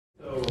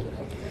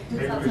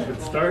Maybe we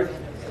should start.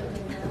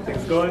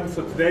 Things going.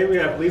 So today we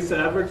have Lisa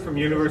Everett from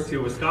University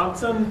of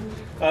Wisconsin.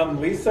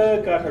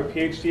 Lisa got her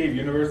PhD at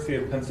University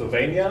of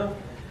Pennsylvania.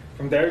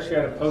 From there, she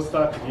had a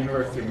postdoc at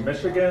University of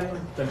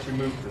Michigan. Then she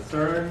moved to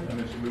CERN, and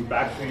then she moved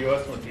back to the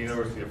U.S. and went to the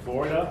University of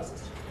Florida.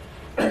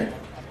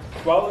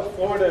 While at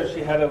Florida,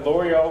 she had a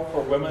L'Oreal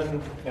for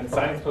Women in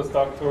Science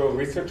Postdoctoral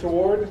Research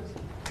Award.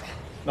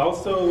 And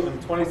also in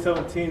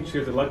 2017, she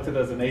was elected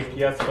as an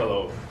APS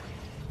Fellow.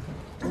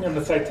 And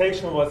the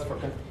citation was for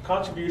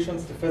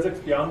contributions to physics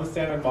beyond the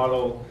standard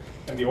model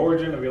and the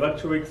origin of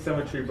electroweak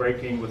symmetry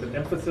breaking, with an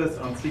emphasis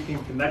on seeking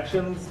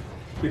connections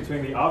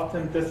between the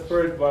often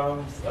disparate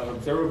realms of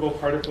observable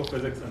particle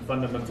physics and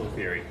fundamental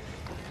theory.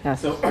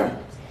 Yes. So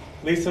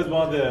Lisa is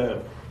one of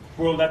the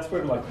world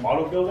experts in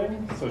model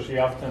building. So she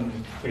often,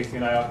 Casey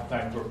and I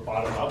oftentimes work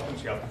bottom up, and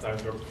she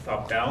oftentimes works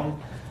top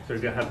down. So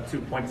you're going to have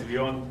 2 points of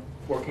view on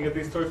working at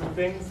these sorts of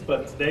things.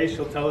 But today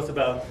she'll tell us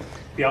about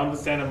beyond the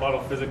standard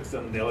model physics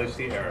and the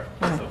LHC era.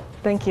 So.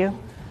 Thank you.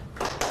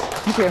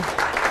 Thank you.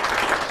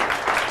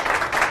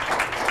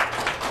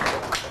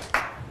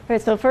 Okay,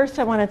 so first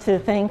I wanted to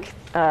thank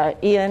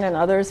Ian and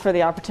others for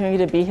the opportunity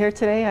to be here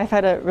today. I've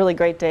had a really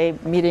great day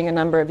meeting a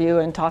number of you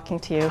and talking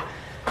to you.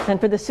 And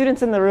for the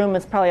students in the room,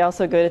 it's probably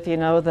also good if you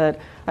know that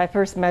I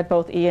first met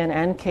both Ian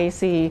and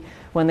Casey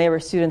when they were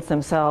students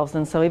themselves.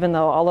 And so even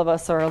though all of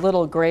us are a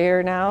little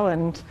grayer now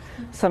and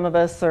some of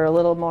us are a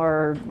little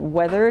more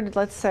weathered,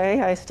 let's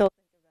say, I still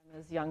think of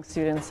them as young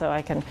students, so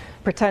I can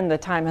pretend the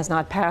time has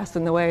not passed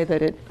in the way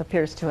that it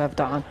appears to have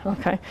done.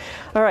 Okay.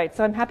 All right,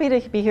 so I'm happy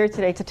to be here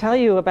today to tell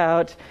you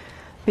about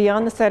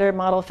beyond the standard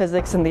model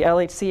physics in the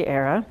LHC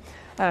era.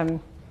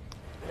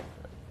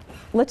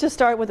 Let's just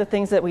start with the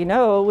things that we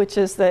know, which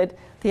is that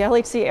the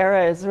LHC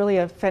era is really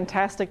a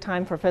fantastic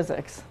time for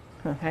physics.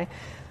 Okay?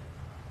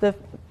 The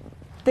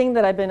thing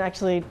that I've been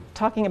actually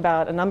talking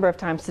about a number of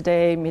times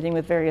today, meeting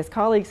with various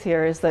colleagues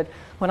here, is that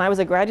when I was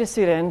a graduate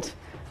student,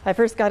 I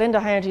first got into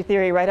high energy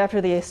theory right after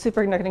the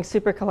superconducting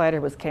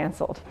supercollider was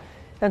canceled.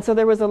 And so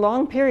there was a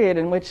long period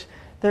in which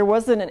there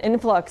wasn't an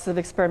influx of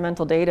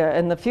experimental data,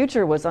 and the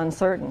future was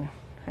uncertain.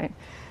 Right?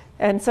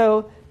 And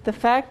so the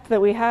fact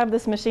that we have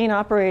this machine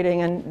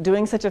operating and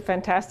doing such a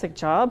fantastic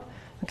job.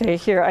 Okay,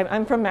 here,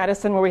 I'm from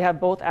Madison, where we have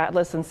both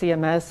Atlas and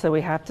CMS, so we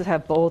have to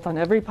have both on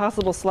every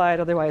possible slide,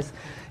 otherwise,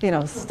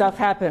 stuff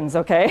happens,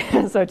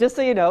 okay? So just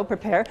so you know,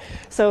 prepare.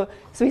 So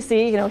we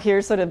see,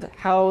 here's sort of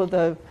how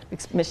the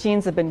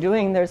machines have been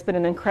doing. There's been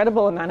an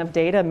incredible amount of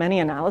data, many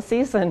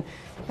analyses, and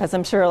as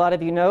I'm sure a lot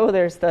of you know,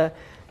 there's the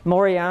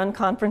Morion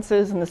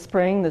conferences in the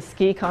spring, the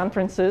SKI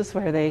conferences,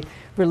 where they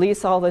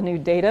release all the new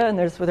data, and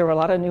there were a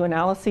lot of new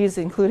analyses,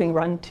 including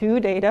Run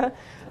 2 data.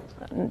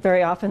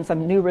 Very often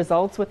some new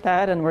results with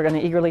that, and we're going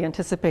to eagerly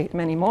anticipate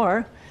many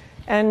more.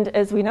 And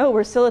as we know,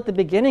 we're still at the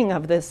beginning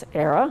of this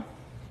era,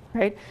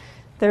 right?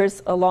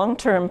 There's a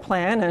long-term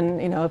plan,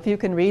 and if you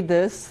can read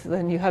this,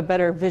 then you have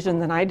better vision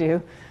than I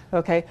do,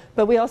 okay?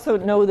 But we also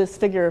know this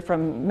figure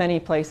from many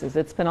places.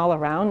 It's been all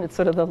around. It's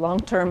sort of the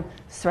long-term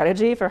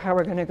strategy for how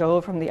we're going to go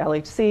from the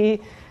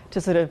LHC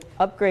to sort of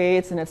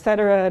upgrades and et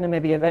cetera, and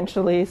maybe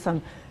eventually some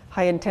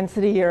high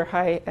intensity or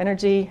high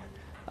energy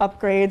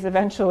upgrades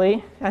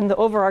eventually. And the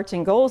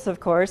overarching goals,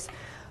 of course,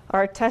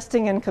 are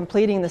testing and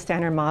completing the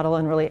standard model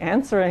and really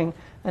answering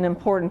an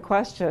important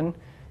question,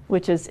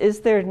 which is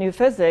there new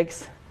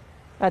physics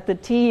at the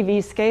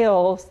TeV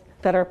scales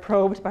that are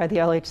probed by the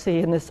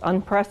LHC in this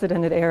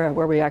unprecedented era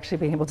where we actually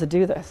been able to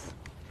do this?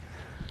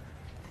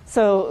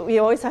 So we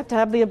always have to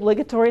have the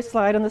obligatory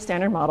slide on the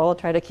standard model. I'll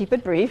try to keep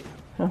it brief.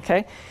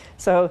 Okay,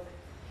 so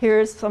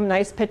here's some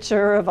nice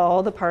picture of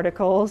all the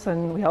particles,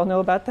 and we all know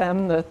about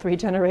them, the 3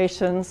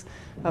 generations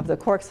of the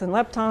quarks and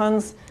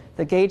leptons,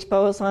 the gauge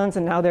bosons,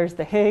 and now there's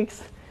the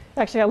Higgs.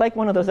 Actually, I like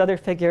one of those other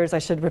figures. I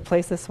should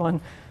replace this one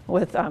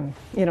with, the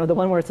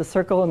one where it's a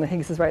circle and the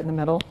Higgs is right in the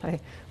middle. I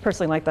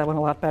personally like that one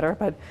a lot better,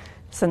 but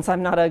since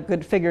I'm not a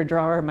good figure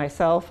drawer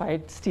myself, I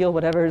steal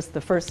whatever's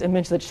the first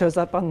image that shows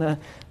up on the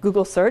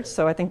Google search,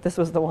 so I think this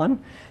was the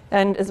one.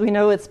 And as we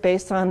know, it's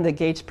based on the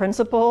gauge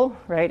principle,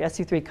 right?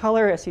 SU3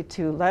 color,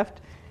 SU2 left,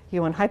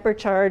 U1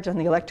 hypercharge, and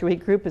the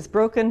electroweak group is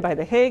broken by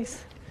the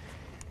Higgs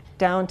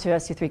down to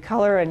SU3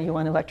 color and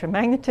U1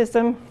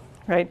 electromagnetism,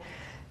 right?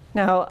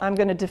 Now, I'm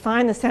going to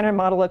define the standard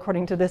model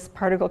according to this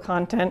particle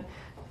content.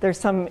 There's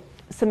some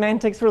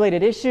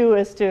semantics-related issue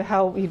as to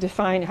how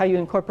you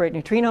incorporate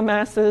neutrino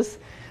masses,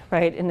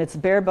 right? In its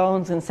bare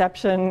bones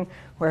inception,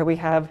 where we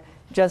have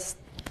just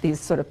these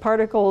sort of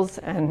particles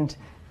and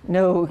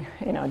no,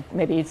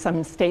 maybe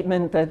some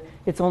statement that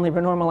it's only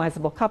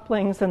renormalizable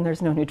couplings and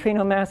there's no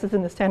neutrino masses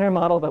in the standard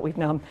model, but we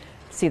now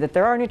see that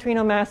there are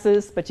neutrino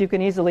masses, but you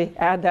can easily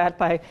add that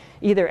by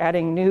either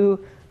adding new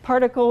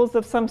particles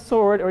of some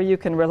sort, or you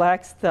can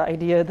relax the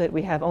idea that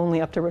we have only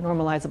up to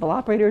renormalizable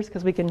operators,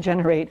 because we can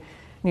generate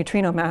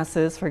neutrino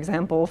masses, for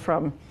example,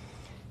 from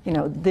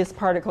this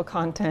particle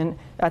content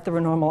at the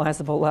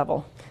renormalizable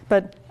level.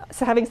 But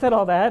so having said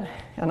all that,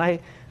 and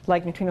I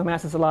like neutrino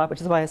masses a lot,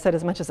 which is why I said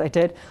as much as I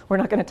did, we're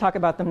not going to talk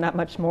about them that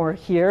much more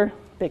here.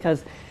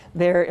 because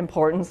their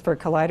importance for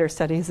collider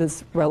studies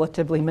is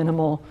relatively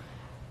minimal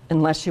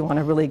unless you want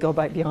to really go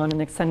beyond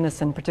and extend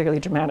this in particularly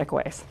dramatic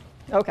ways.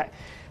 Okay,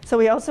 so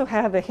we also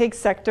have the Higgs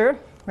sector,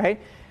 right?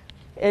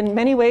 In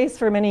many ways,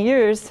 for many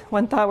years,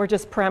 one thought we're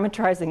just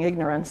parameterizing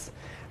ignorance,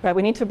 right?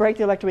 We need to break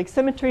the electroweak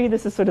symmetry.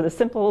 This is sort of the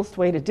simplest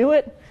way to do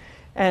it.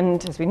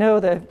 And as we know,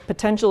 the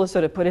potential is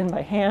sort of put in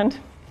by hand,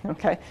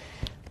 okay?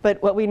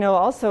 But what we know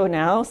also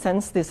now,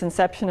 since this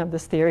inception of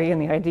this theory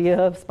and the idea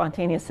of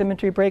spontaneous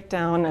symmetry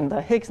breakdown and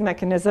the Higgs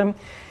mechanism,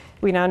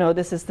 we now know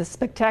this is the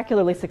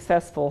spectacularly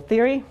successful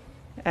theory.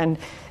 And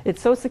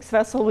it's so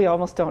successful, we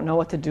almost don't know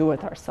what to do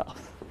with ourselves,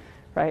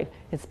 right?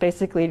 It's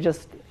basically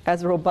just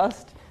as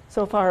robust,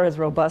 so far as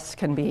robust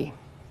can be.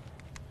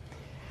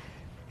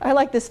 I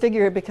like this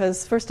figure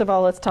because, first of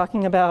all, it's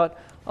talking about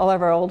all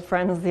of our old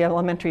friends, the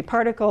elementary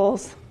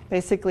particles,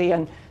 basically,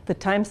 and the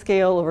time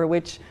scale over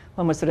which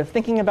one was sort of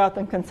thinking about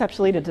them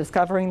conceptually to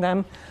discovering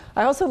them.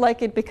 I also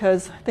like it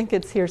because, I think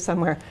it's here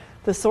somewhere,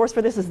 the source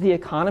for this is The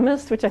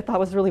Economist, which I thought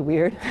was really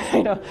weird.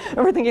 You know, I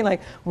remember thinking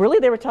like, really,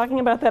 they were talking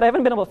about that? I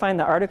haven't been able to find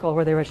the article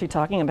where they were actually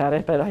talking about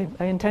it, but I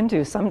intend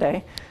to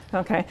someday.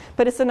 Okay,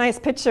 but it's a nice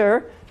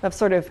picture of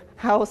sort of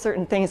how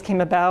certain things came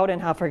about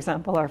and how, for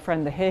example, our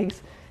friend the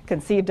Higgs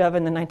conceived of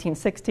in the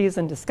 1960s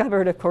and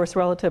discovered, of course,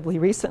 relatively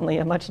recently,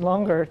 a much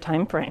longer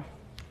time frame.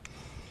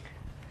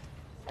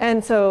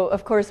 And so,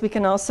 of course, we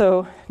can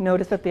also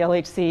notice that the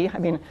LHC, I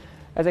mean,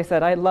 as I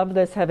said, I love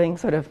this, having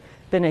sort of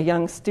been a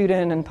young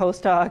student and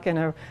postdoc in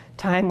a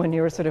time when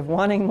you were sort of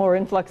wanting more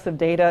influx of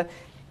data.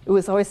 It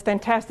was always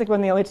fantastic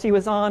when the LHC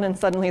was on and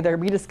suddenly they're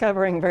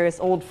rediscovering various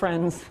old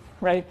friends,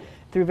 right,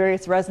 through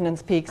various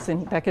resonance peaks.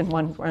 And back in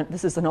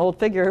this is an old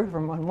figure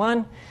from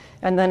 1.1.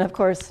 And then, of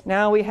course,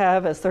 now we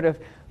have a sort of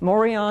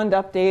Moriond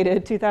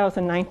updated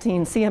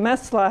 2019 CMS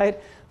slide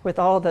with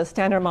all the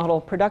standard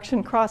model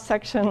production cross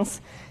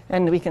sections.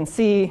 And we can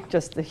see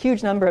just the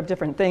huge number of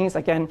different things.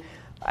 Again,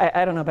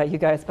 I don't know about you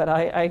guys, but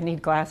I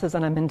need glasses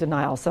and I'm in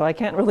denial, so I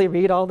can't really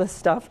read all this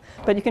stuff.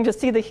 But you can just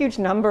see the huge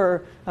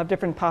number of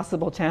different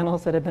possible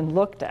channels that have been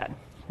looked at.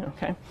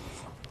 Okay?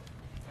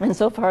 And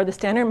so far, the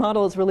standard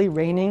model is really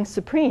reigning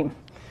supreme.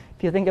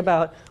 If you think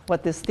about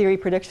what this theory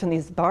prediction,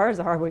 these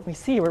bars are, what we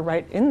see, we're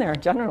right in there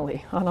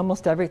generally on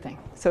almost everything.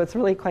 So it's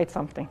really quite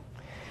something.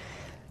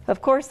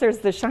 Of course, there's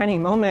the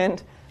shining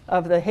moment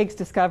of the Higgs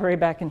discovery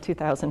back in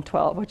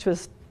 2012, which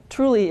was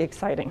truly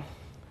exciting,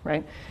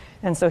 right?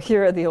 And so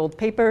here are the old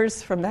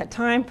papers from that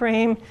time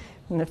frame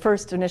and the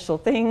first initial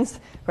things,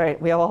 right?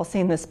 We have all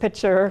seen this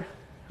picture,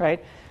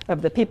 right,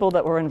 of the people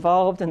that were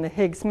involved in the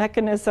Higgs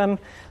mechanism.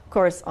 Of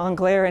course,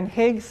 Englert and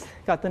Higgs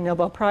got the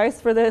Nobel Prize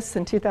for this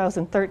in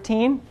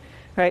 2013,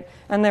 right?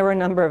 And there were a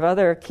number of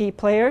other key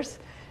players,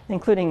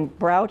 including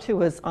Braut, who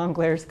was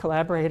Englert's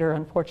collaborator.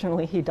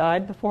 Unfortunately, he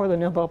died before the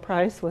Nobel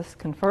Prize was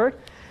conferred.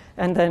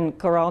 And then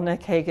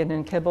Goralnik, Hagen,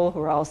 and Kibble, who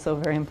are also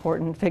very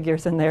important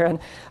figures in there. And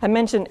I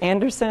mentioned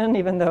Anderson,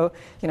 even though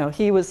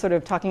he was sort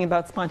of talking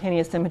about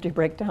spontaneous symmetry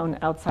breakdown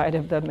outside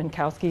of the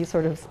Minkowski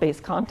sort of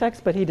space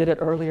context, but he did it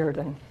earlier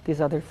than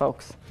these other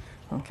folks.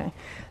 Okay,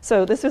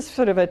 so this is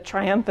sort of a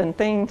triumphant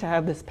thing to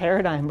have this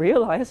paradigm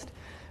realized,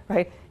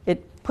 right?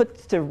 It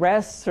puts to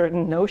rest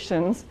certain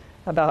notions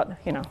about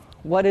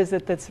what is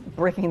it that's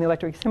breaking the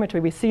electroweak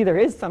symmetry. We see there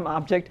is some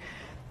object.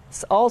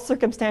 All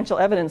circumstantial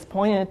evidence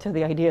pointed to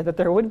the idea that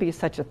there would be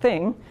such a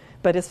thing,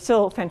 but it's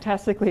still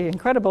fantastically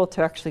incredible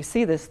to actually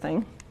see this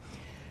thing.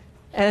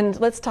 And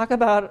let's talk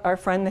about our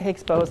friend the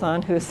Higgs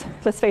boson, who's,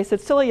 let's face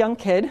it, still a young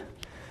kid,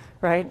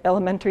 right?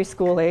 Elementary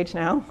school age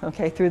now,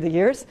 okay, through the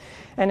years.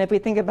 And if we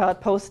think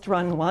about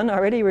post-run 1,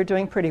 already we're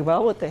doing pretty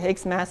well with the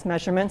Higgs mass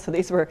measurements. So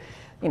these were,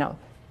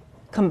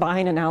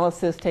 combined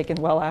analysis taken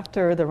well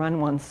after the run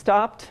 1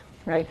 stopped,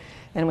 right?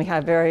 And we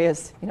have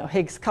various,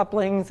 Higgs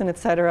couplings and et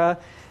cetera.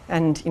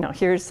 And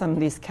here's some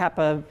of these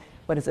kappa,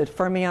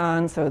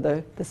 fermions, so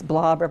this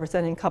blob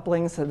representing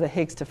couplings of the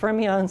Higgs to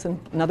fermions, and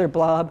another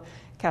blob,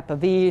 kappa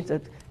V,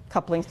 the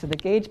couplings to the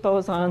gauge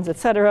bosons, et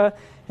cetera.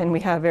 And we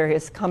have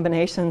various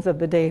combinations of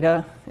the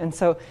data. And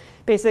so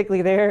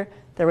basically there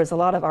was a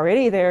lot of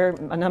already there,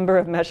 a number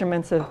of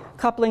measurements of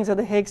couplings of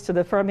the Higgs to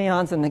the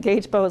fermions and the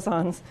gauge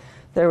bosons.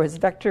 There was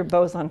vector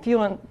boson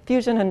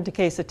fusion and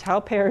decays of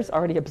tau pairs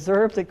already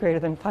observed at greater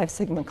than 5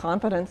 sigma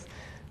confidence.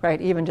 Right,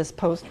 even just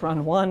post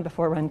run 1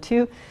 before run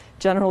 2.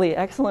 Generally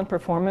excellent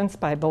performance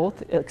by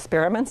both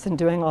experiments in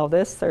doing all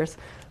this. There's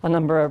a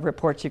number of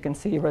reports you can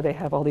see where they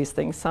have all these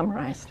things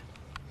summarized.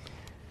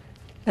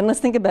 And let's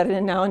think about it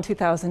now in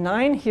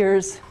 2009.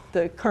 Here's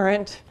the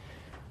current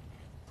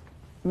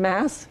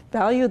mass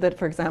value that,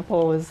 for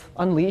example, was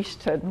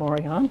unleashed at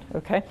Moriond,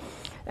 okay?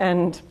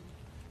 And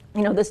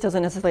this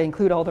doesn't necessarily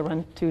include all the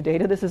run 2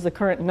 data. This is the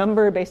current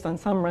number based on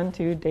some run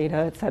 2 data,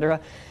 et cetera.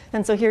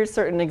 And so here's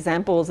certain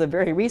examples of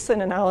very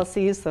recent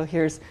analyses. So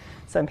here's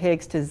some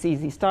Higgs to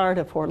ZZ star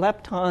to 4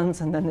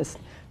 leptons, and then this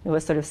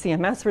newest sort of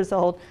CMS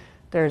result.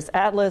 There's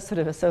Atlas, sort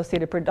of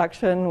associated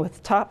production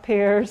with top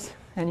pairs,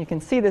 and you can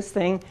see this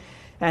thing.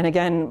 And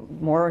again,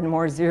 more and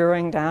more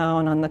zeroing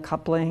down on the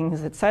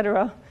couplings, et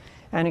cetera.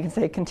 And you can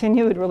say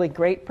continued really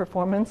great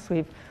performance.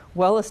 We've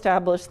well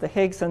established the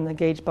Higgs and the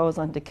gauge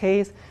boson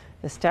decays,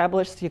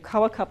 established the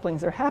Yukawa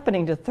couplings are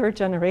happening to third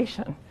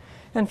generation.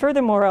 And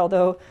furthermore,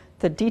 although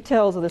the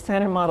details of the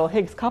standard model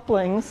Higgs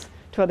couplings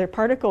to other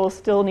particles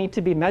still need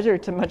to be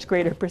measured to much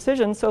greater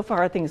precision, so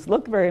far things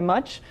look very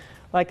much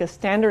like a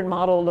standard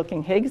model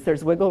looking Higgs.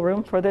 There's wiggle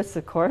room for this,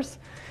 of course.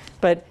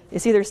 But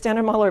it's either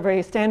standard model or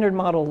very standard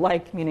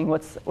model-like, meaning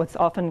what's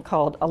often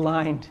called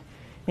aligned.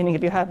 Meaning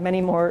if you have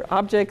many more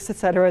objects, et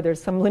cetera,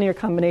 there's some linear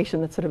combination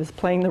that sort of is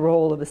playing the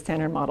role of the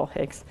standard model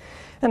Higgs.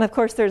 And of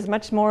course, there's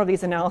much more of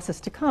these analysis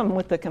to come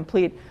with the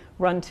complete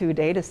run-2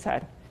 data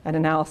set and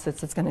analysis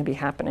that's going to be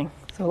happening.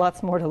 So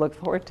lots more to look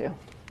forward to.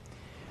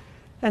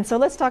 And so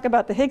let's talk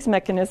about the Higgs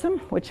mechanism,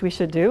 which we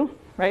should do,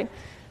 right?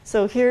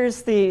 So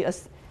here's the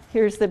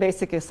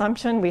basic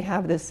assumption. We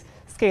have this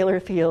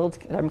scalar field.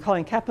 I'm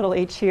calling capital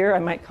H here. I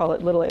might call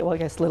it little a. Well, I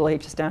guess little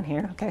h is down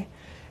here, okay?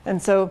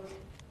 And so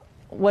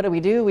what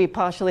do? We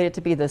postulate it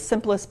to be the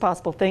simplest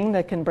possible thing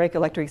that can break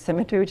electric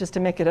symmetry, which is to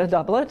make it a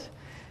doublet.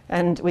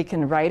 And we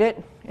can write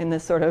it in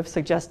this sort of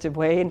suggestive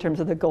way in terms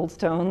of the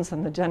goldstones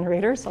and the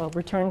generators. I'll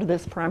return to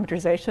this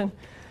parameterization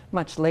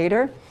much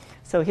later.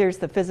 So here's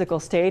the physical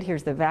state.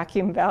 Here's the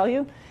vacuum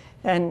value.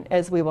 And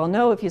as we well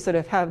know, if you sort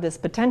of have this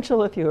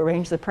potential, if you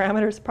arrange the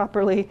parameters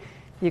properly,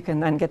 you can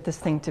then get this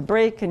thing to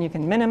break and you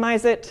can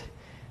minimize it.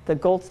 The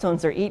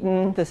goldstones are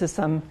eaten. This is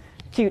some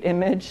cute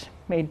image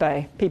made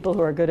by people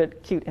who are good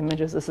at cute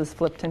images. This is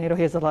Flip Tornado.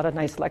 He has a lot of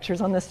nice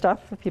lectures on this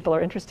stuff if people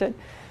are interested,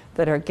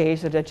 that are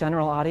gauged at a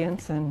general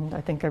audience and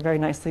I think are very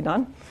nicely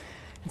done.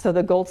 And so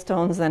the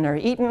goldstones then are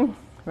eaten,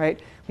 right?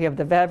 We have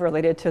the VEV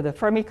related to the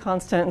Fermi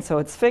constant, so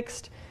it's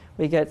fixed.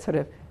 We get sort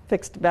of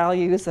fixed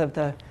values of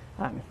the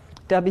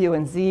W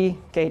and Z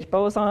gauge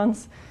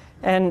bosons.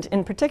 And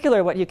in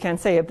particular, what you can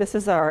say, if this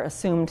is our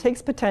assumed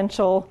Higgs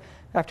potential,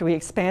 after we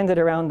expand it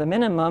around the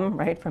minimum,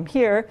 right, from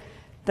here,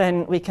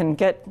 then we can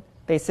get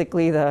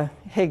basically the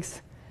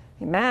Higgs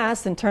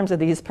mass in terms of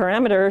these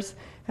parameters.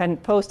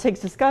 And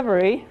post-Higgs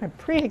discovery, or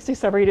pre-Higgs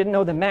discovery, we didn't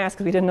know the mass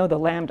because we didn't know the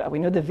lambda. We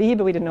knew the V,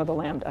 but we didn't know the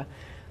lambda.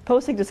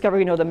 Post-Higgs discovery,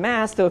 we know the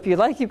mass. So if you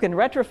like, you can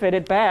retrofit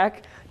it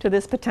back to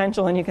this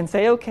potential, and you can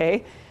say,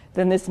 OK,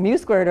 then this mu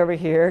squared over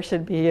here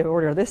should be of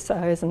order this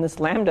size, and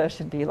this lambda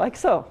should be like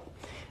so.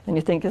 And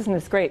you think, isn't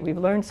this great? We've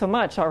learned so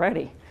much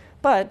already.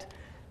 But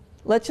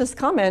let's just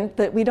comment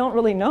that we don't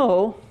really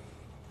know,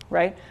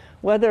 right,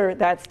 whether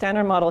that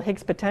standard model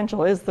Higgs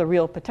potential is the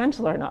real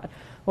potential or not.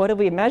 What did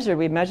we measure?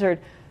 We measured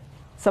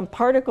some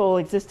particle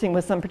existing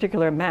with some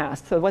particular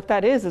mass. So what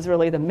that is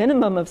really the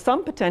minimum of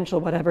some potential,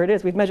 whatever it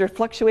is. We've measured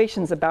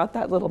fluctuations about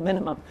that little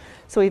minimum.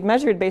 So we've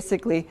measured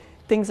basically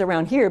things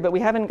around here, but we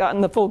haven't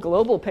gotten the full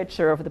global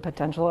picture of the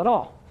potential at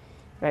all,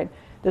 right?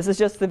 This is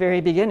just the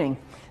very beginning.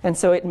 And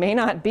so it may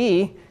not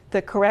be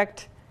the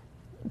correct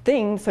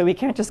thing, so we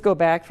can't just go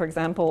back, for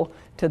example,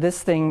 to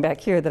this thing back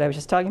here that I was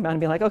just talking about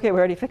and be like, okay, we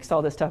already fixed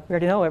all this stuff. We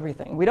already know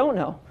everything. We don't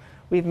know.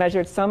 We've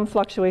measured some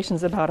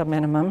fluctuations about a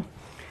minimum,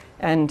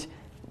 and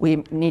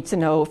we need to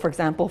know, for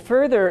example,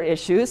 further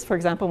issues. For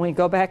example, when we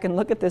go back and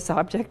look at this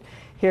object,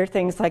 here are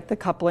things like the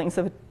couplings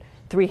of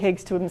 3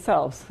 Higgs to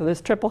themselves. So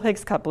there's triple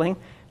Higgs coupling,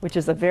 which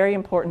is a very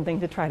important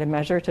thing to try to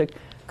measure to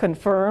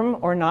confirm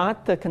or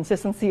not the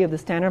consistency of the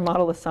standard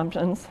model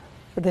assumptions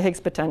for the Higgs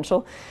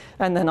potential.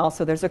 And then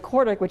also there's a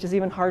quartic, which is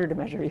even harder to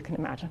measure, you can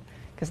imagine.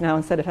 Because now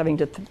instead of having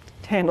to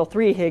handle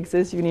 3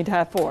 Higgses, you need to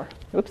have 4.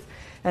 Oops.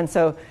 And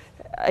so,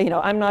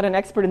 I'm not an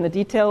expert in the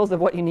details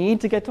of what you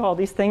need to get to all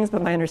these things,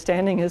 but my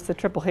understanding is the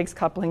triple Higgs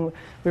coupling, we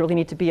really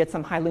need to be at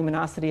some high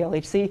luminosity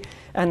LHC.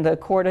 And the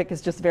quartic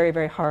is just very,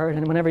 very hard.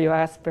 And whenever you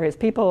ask various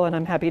people, and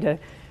I'm happy to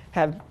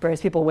have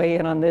various people weigh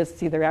in on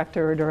this, either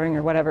after or during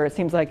or whatever, it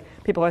seems like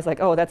people are always like,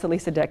 oh, that's at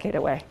least a decade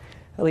away.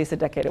 At least a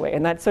decade away.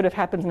 And that sort of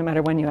happens no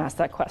matter when you ask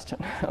that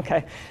question.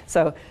 Okay?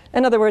 So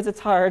in other words, it's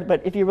hard,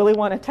 but if you really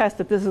want to test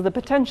that this is the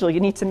potential, you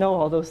need to know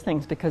all those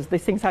things because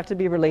these things have to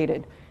be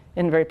related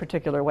in very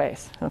particular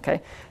ways.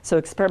 Okay? So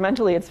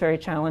experimentally, it's very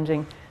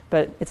challenging,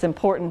 but it's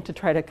important to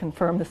try to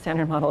confirm the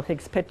standard model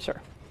Higgs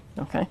picture.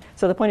 Okay?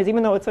 So the point is,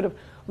 even though it sort of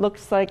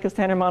looks like a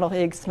standard model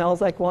Higgs,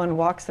 smells like one,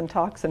 walks and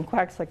talks and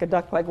quacks like a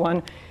duck like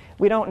one,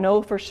 we don't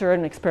know for sure,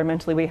 and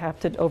experimentally we have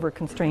to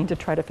over-constrain to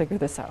try to figure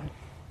this out.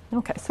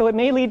 Okay, so it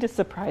may lead to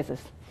surprises.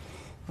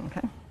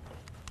 Okay.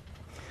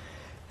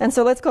 And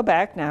so let's go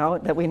back now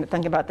that we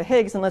think about the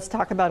Higgs, and let's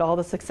talk about all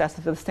the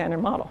successes of the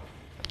standard model.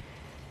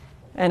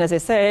 And as I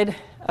said,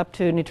 up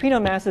to neutrino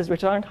masses,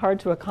 which aren't hard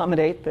to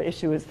accommodate, the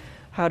issue is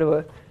how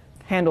to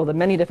handle the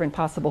many different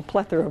possible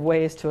plethora of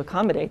ways to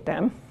accommodate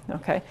them.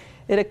 Okay.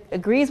 It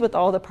agrees with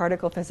all the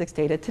particle physics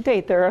data to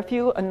date. There are a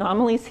few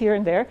anomalies here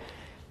and there.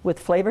 With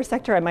flavor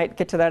sector, I might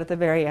get to that at the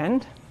very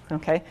end.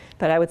 Okay,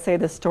 but I would say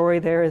the story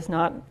there is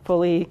not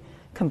fully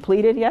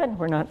completed yet.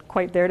 We're not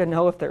quite there to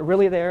know if they're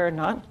really there or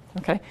not.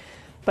 Okay,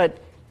 but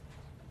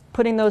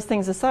putting those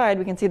things aside,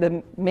 we can see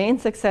the main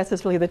success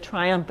is really the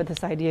triumph of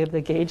this idea of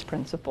the gauge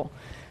principle.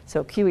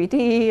 So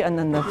QED, and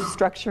then the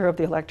structure of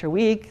the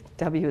electroweak,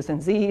 W's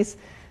and Z's,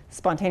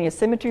 spontaneous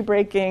symmetry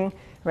breaking,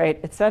 right,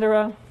 et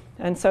cetera.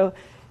 And so,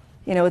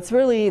 it's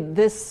really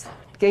this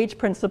gauge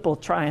principle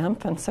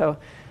triumph. And so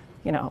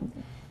you know,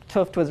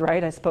 Tooft was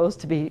right, I suppose,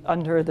 to be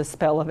under the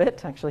spell of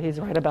it. Actually, he's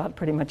right about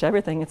pretty much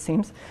everything, it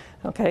seems.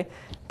 Okay,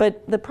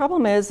 but the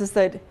problem is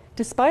that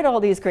despite all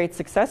these great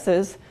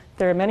successes,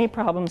 there are many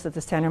problems that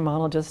the Standard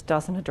Model just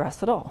doesn't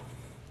address at all.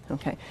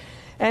 Okay,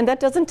 and that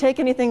doesn't take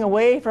anything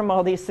away from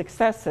all these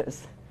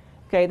successes.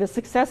 Okay, the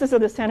successes of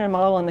the Standard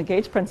Model and the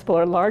gauge principle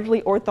are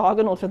largely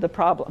orthogonal to the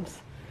problems,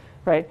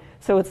 right?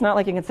 So it's not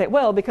like you can say,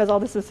 well, because all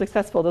this is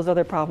successful, those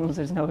other problems,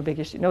 there's no big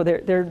issue. No,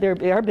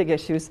 there are big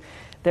issues.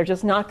 They're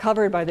just not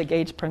covered by the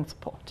gauge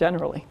principle,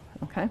 generally.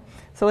 Okay,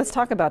 so let's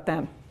talk about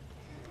them.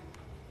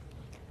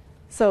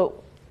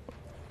 So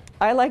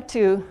I like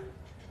to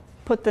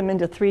put them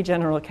into three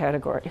general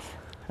categories.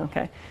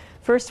 Okay,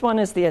 first one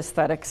is the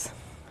aesthetics.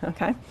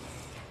 Okay,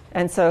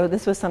 and so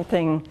this was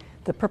something,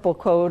 the purple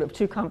quote of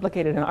too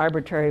complicated and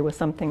arbitrary was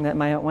something that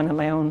one of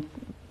my own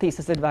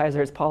thesis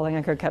advisors, Paul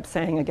Anker, kept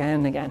saying again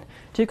and again.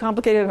 Too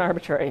complicated and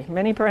arbitrary.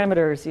 Many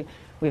parameters.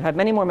 We've had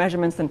many more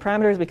measurements than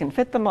parameters. We can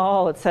fit them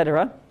all,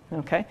 etc.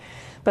 Okay,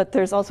 but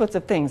there's all sorts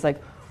of things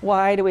like,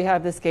 why do we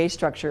have this gauge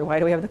structure? Why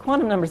do we have the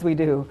quantum numbers we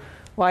do?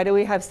 Why do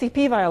we have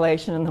CP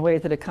violation in the way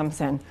that it comes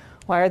in?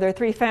 Why are there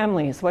three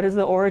families? What is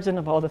the origin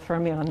of all the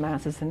fermion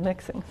masses and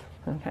mixings?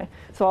 Okay,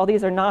 so all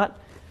these are not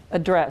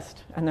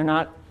addressed, and they're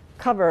not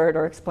covered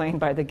or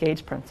explained by the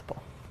gauge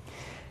principle.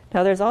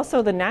 Now there's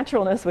also the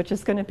naturalness, which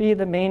is going to be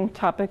the main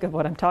topic of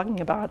what I'm talking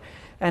about,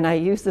 and I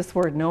use this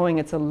word knowing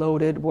it's a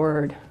loaded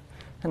word,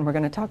 and we're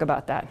going to talk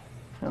about that.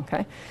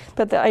 Okay,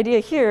 but the idea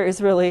here is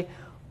really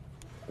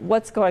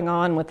what's going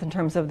on in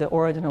terms of the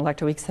origin of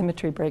electroweak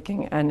symmetry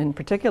breaking, and in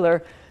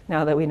particular,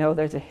 now that we know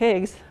there's a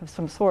Higgs of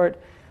some sort,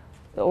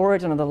 the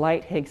origin of the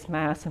light Higgs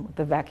mass and what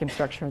the vacuum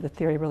structure of the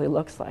theory really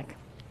looks like.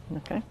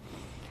 Okay.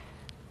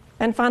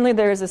 And finally,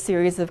 there's a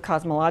series of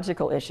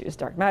cosmological issues,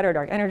 dark matter,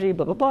 dark energy,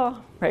 blah, blah,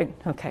 blah, right?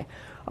 Okay.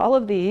 All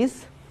of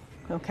these,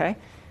 okay,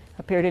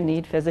 appear to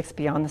need physics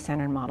beyond the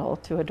Standard Model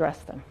to address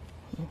them.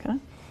 Okay.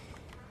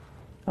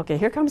 Okay,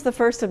 here comes the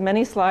first of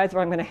many slides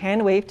where I'm going to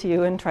hand wave to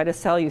you and try to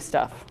sell you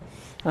stuff.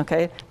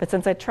 Okay, but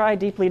since I try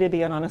deeply to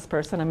be an honest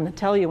person, I'm going to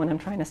tell you when I'm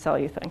trying to sell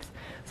you things.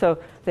 So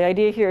the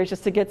idea here is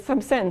just to get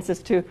some sense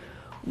as to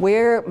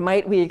where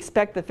might we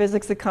expect the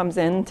physics that comes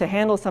in to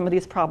handle some of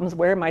these problems,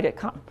 where might it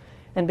come?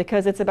 And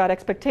because it's about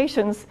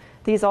expectations,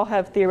 these all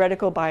have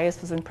theoretical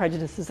biases and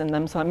prejudices in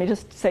them. So let me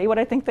just say what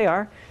I think they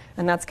are.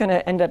 And that's going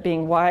to end up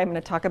being why I'm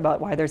going to talk about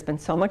why there's been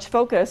so much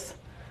focus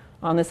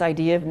on this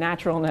idea of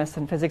naturalness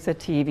and physics at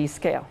TeV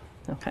scale.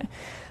 Okay,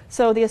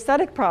 so the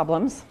aesthetic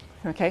problems,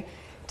 okay,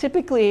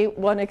 typically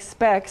one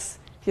expects,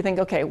 if you think,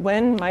 okay,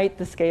 when might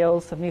the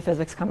scales of new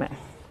physics come in?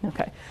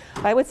 Okay,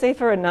 I would say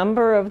for a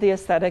number of the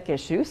aesthetic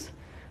issues,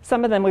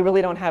 some of them we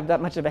really don't have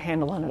that much of a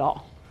handle on at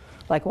all.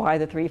 Like why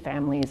the three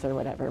families or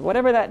whatever.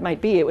 Whatever that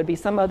might be, it would be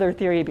some other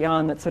theory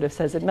beyond that sort of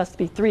says it must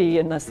be three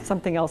unless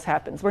something else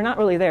happens. We're not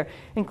really there,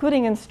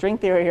 including in string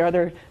theory or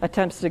other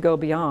attempts to go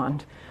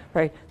beyond.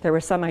 Right? There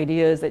were some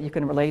ideas that you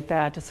can relate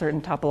that to certain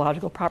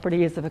topological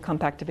properties of a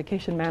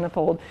compactification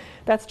manifold.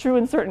 That's true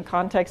in certain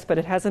contexts, but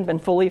it hasn't been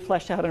fully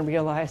fleshed out and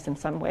realized in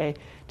some way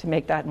to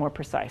make that more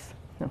precise.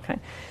 Okay?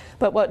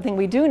 But one thing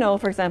we do know,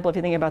 for example, if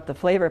you think about the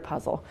flavor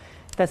puzzle,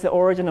 that's the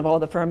origin of all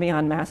the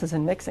fermion masses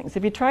and mixings.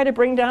 If you try to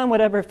bring down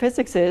whatever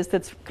physics is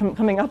that's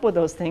coming up with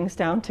those things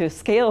down to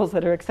scales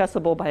that are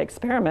accessible by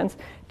experiments,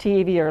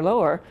 TeV or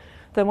lower,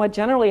 then what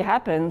generally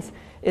happens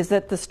is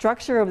that the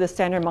structure of the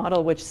Standard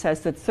Model, which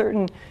says that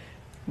certain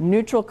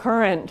neutral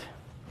current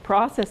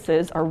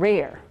processes are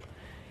rare,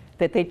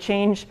 that they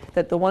change,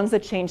 that the ones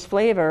that change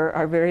flavor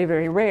are very,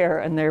 very rare,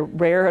 and they're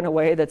rare in a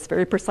way that's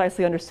very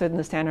precisely understood in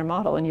the Standard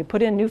Model. And you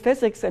put in new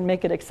physics and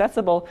make it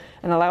accessible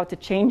and allow it to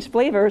change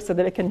flavor so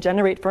that it can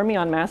generate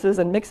fermion masses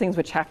and mixings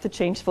which have to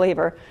change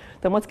flavor,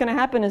 then what's going to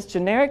happen is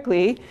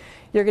generically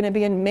you're going to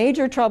be in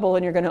major trouble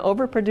and you're going to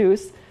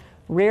overproduce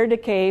rare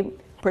decay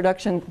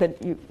production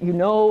that you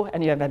know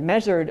and you have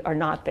measured are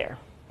not there.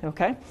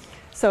 Okay?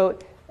 So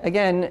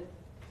again,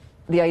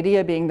 the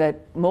idea being that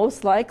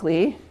most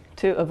likely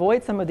to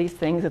avoid some of these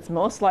things, it's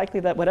most likely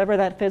that whatever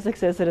that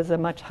physics is, it is a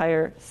much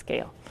higher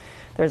scale.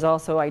 There's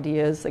also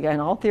ideas, again,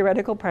 all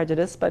theoretical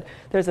prejudice, but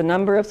there's a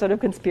number of sort of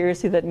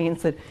conspiracy that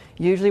means that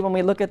usually when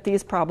we look at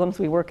these problems,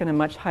 we work in a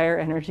much higher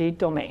energy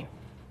domain.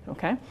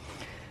 Okay?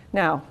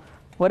 Now,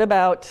 what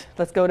about,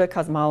 let's go to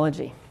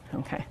cosmology.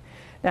 Okay?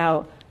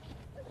 Now,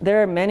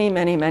 there are many,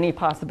 many, many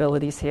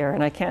possibilities here,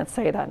 and I can't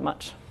say that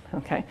much.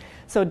 Okay?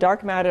 So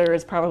dark matter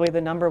is probably the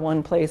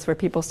 #1 place where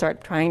people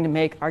start trying to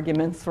make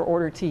arguments for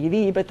order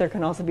TeV, but there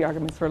can also be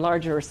arguments for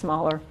larger or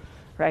smaller,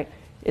 right?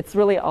 It's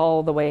really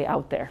all the way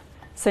out there.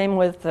 Same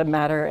with the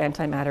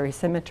matter-antimatter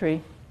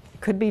asymmetry.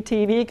 It could be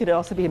TeV, could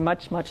also be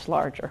much, much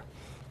larger.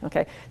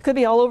 Okay? It could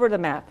be all over the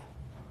map,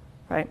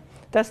 right?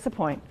 That's the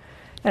point.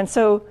 And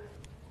so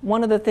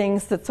one of the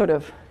things that sort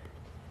of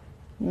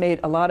made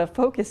a lot of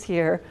focus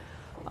here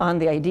on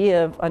the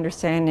idea of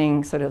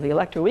understanding sort of the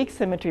electroweak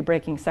symmetry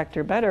breaking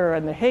sector better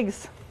and the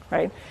Higgs,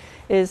 right,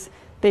 is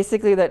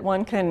basically that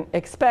one can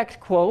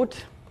expect,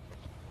 quote,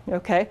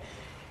 okay,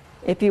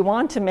 if you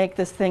want to make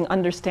this thing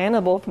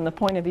understandable from the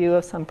point of view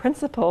of some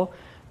principle,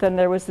 then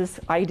there was this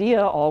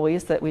idea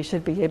always that we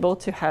should be able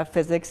to have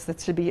physics that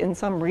should be in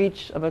some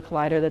reach of a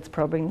collider that's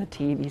probing the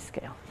TeV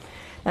scale.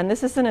 And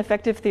this is an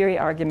effective theory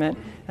argument,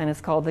 and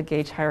it's called the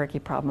gauge hierarchy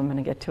problem. I'm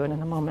going to get to it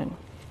in a moment.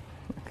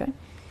 Okay.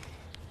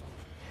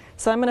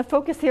 So I'm going to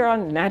focus here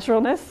on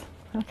naturalness,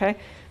 okay,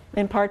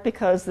 in part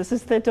because this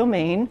is the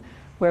domain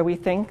where we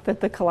think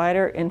that the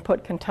collider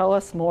input can tell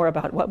us more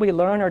about what we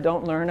learn or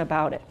don't learn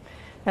about it.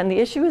 And the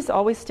issue is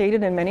always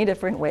stated in many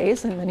different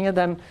ways, and many of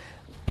them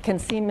can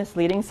seem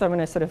misleading, so I'm going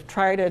to sort of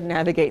try to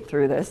navigate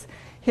through this.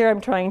 Here I'm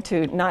trying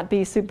to not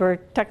be super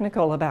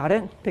technical about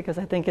it, because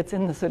I think it's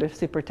in the sort of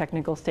super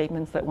technical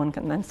statements that one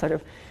can then sort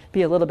of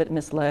be a little bit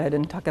misled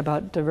and talk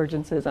about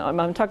divergences. I'm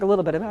going to talk a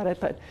little bit about it,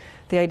 but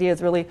the idea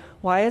is really,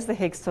 why is the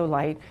Higgs so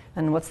light,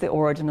 and what's the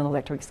origin of the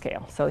electric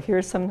scale? So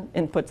here's some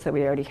inputs that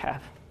we already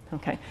have.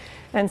 Okay.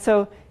 And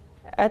so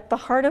at the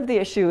heart of the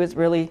issue is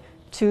really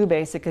two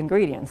basic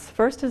ingredients.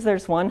 First is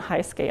there's one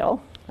high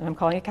scale, and I'm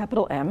calling it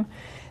capital M.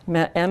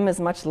 M is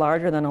much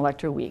larger than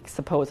electroweak,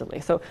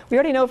 supposedly. So we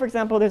already know, for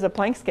example, there's a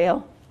Planck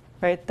scale,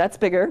 right? That's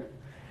bigger,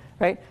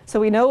 right? So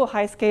we know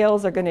high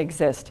scales are going to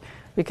exist.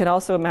 We can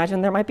also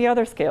imagine there might be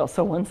other scales.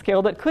 So one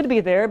scale that could be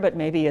there but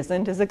maybe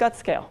isn't is a gut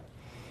scale.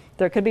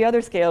 There could be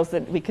other scales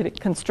that we could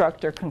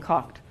construct or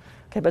concoct.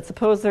 Okay, but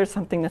suppose there's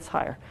something that's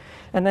higher.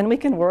 And then we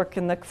can work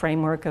in the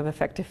framework of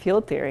effective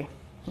field theory,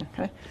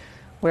 okay,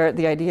 where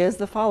the idea is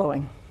the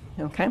following,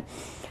 okay?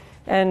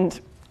 And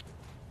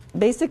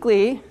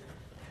basically,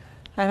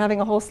 I'm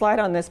having a whole slide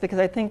on this because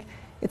I think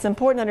it's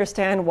important to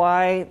understand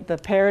why the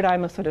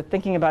paradigm of sort of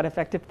thinking about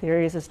effective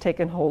theories has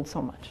taken hold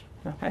so much.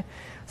 Okay?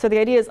 So the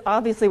idea is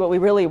obviously what we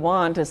really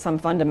want is some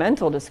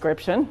fundamental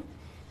description,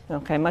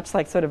 okay, much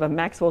like sort of a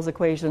Maxwell's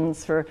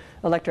equations for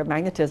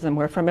electromagnetism,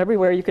 where from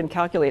everywhere you can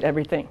calculate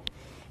everything.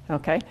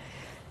 Okay?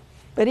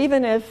 But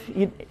even if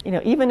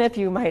even if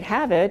you might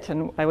have it,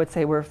 and I would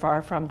say we're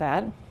far from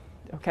that,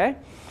 okay?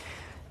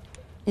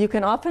 You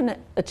can often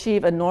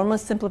achieve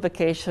enormous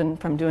simplification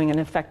from doing an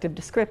effective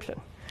description.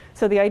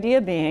 So the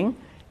idea being,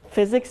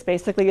 physics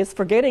basically is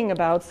forgetting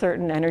about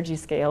certain energy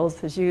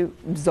scales as you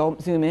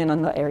zoom in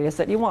on the areas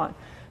that you want.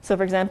 So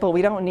for example,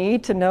 we don't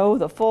need to know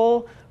the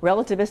full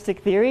relativistic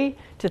theory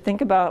to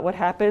think about what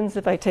happens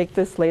if I take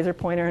this laser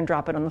pointer and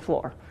drop it on the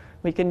floor.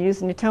 We can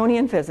use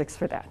Newtonian physics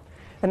for that.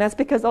 And that's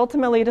because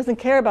ultimately it doesn't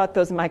care about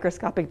those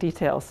microscopic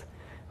details.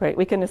 Right?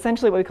 We can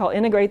essentially what we call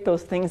integrate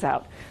those things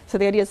out. So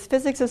the idea is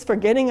physics is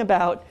forgetting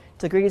about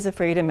degrees of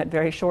freedom at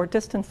very short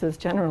distances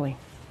generally.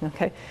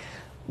 Okay?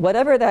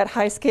 Whatever that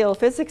high scale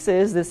physics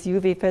is, this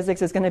UV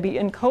physics is going to be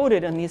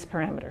encoded in these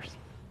parameters.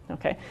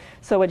 Okay?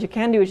 So what you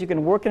can do is you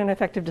can work in an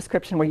effective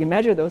description where you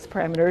measure those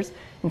parameters,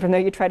 and from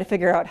there you try to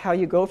figure out how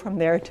you go from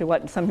there to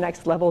what some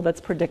next level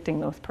that's predicting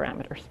those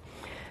parameters.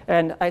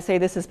 And I say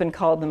this has been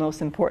called the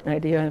most important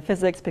idea in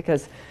physics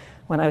because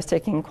when I was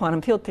taking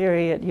quantum field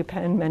theory at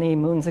UPenn many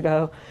moons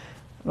ago,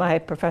 my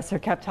professor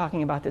kept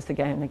talking about this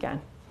again and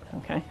again,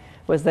 okay?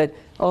 Was that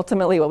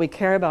ultimately what we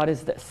care about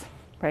is this,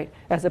 right?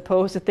 As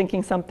opposed to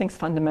thinking something's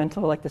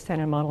fundamental like the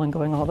standard model and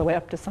going all the way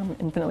up to some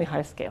infinitely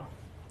high scale,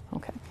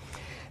 okay?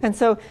 And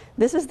so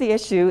this is the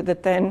issue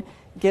that then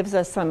gives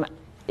us some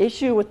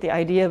issue with the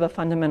idea of a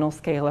fundamental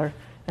scalar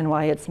and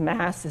why its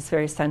mass is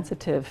very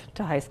sensitive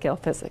to high scale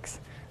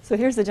physics. So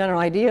here's the general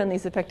idea in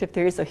these effective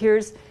theories. So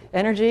here's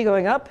energy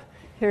going up.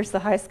 Here's the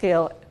high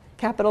scale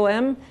capital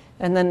M,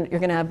 and then you're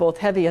going to have both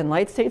heavy and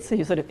light states, so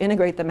you sort of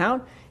integrate them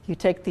out. You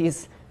take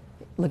these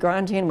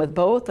Lagrangian with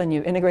both, and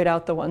you integrate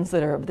out the ones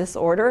that are of this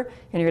order,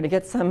 and you're going to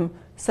get some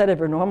set of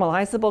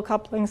renormalizable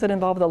couplings that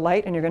involve the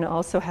light, and you're going to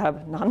also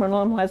have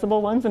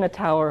non-renormalizable ones and a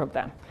tower of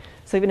them.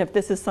 So even if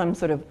this is some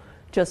sort of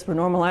just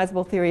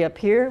renormalizable theory up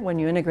here, when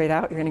you integrate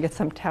out, you're going to get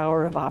some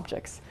tower of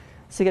objects.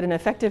 So you get an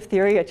effective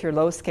theory at your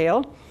low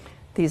scale.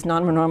 These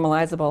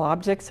non-renormalizable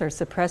objects are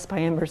suppressed by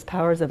inverse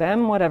powers of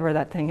m, whatever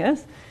that thing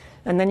is.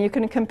 And then you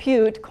can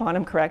compute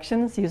quantum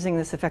corrections using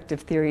this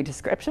effective theory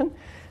description.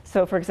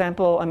 So for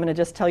example, I'm going to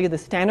just tell you the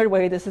standard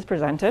way this is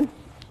presented.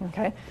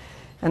 Okay?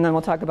 And then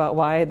we'll talk about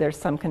why there's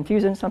some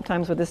confusion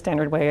sometimes with the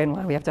standard way and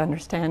why we have to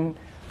understand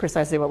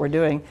precisely what we're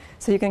doing.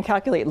 So you can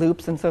calculate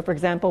loops. And so for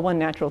example, one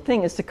natural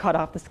thing is to cut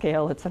off the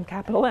scale at some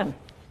capital M.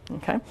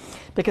 Okay?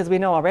 Because we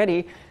know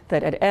already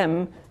that at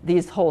M,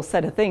 these whole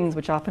set of things,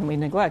 which often we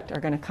neglect,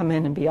 are going to come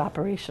in and be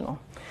operational.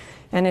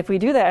 And if we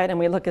do that and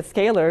we look at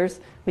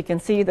scalars, we can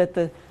see that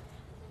the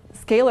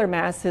scalar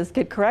masses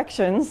get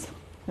corrections,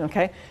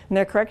 okay? And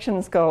their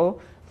corrections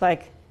go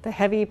like the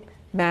heavy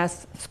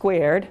mass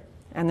squared,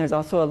 and there's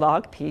also a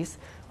log piece,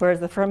 whereas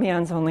the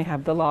fermions only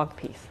have the log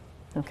piece,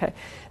 okay?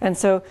 And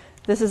so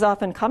this is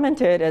often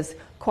commented as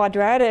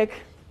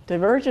quadratic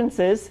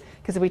divergences,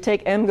 because if we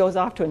take m goes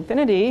off to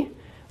infinity,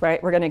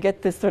 right, we're going to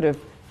get this sort of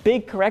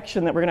big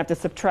correction that we're going to have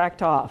to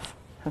subtract off,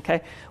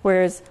 okay?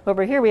 Whereas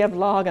over here we have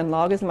log, and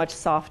log is much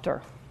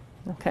softer,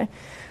 okay?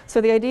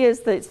 So the idea is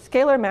that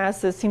scalar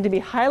masses seem to be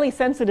highly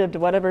sensitive to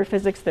whatever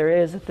physics there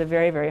is at the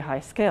very, very high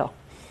scale,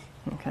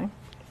 okay?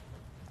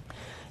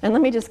 And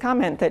let me just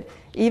comment that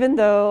even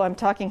though I'm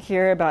talking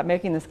here about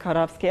making this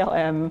cutoff scale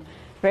m,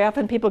 very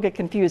often people get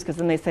confused because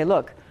then they say,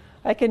 look,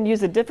 I can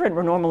use a different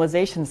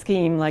renormalization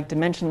scheme like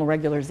dimensional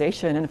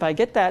regularization. And if I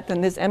get that, then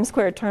this m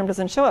squared term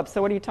doesn't show up.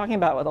 So what are you talking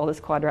about with all this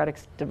quadratic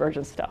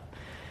divergence stuff?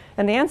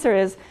 And the answer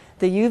is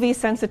the UV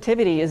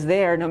sensitivity is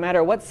there no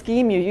matter what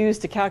scheme you use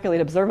to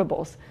calculate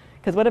observables.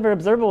 Because whatever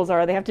observables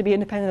are, they have to be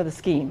independent of the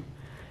scheme.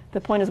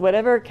 The point is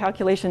whatever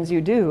calculations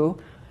you do,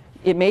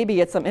 it may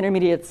be at some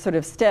intermediate sort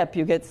of step,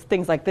 you get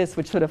things like this,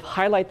 which sort of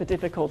highlight the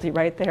difficulty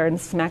right there and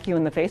smack you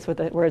in the face with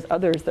it, whereas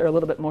others, they're a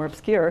little bit more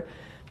obscure.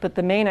 But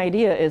the main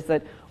idea is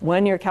that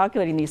when you're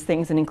calculating these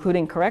things and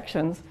including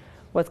corrections,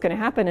 what's going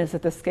to happen is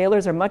that the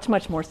scalars are much,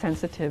 much more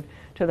sensitive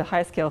to the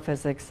high-scale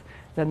physics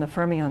than the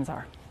fermions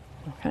are.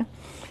 Okay?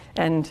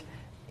 And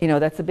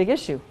that's a big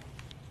issue.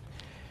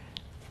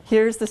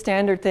 Here's the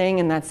standard thing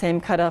in that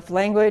same cutoff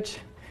language,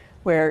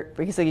 where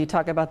basically you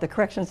talk about the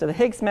corrections to the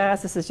Higgs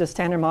mass. This is just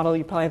standard model.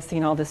 You probably have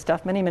seen all this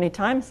stuff many, many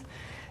times.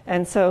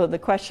 And so the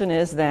question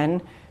is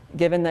then,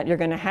 given that you're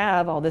going to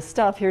have all this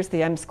stuff, here's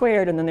the m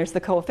squared, and then there's the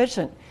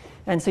coefficient.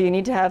 And so you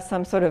need to have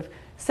some sort of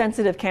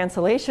sensitive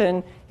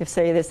cancellation if,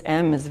 say, this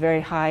m is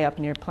very high up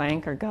near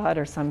Planck or God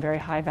or some very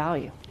high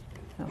value.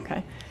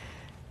 Okay?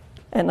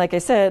 And like I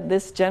said,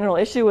 this general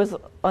issue was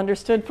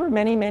understood for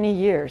many, many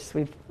years.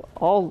 We've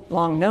all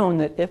long known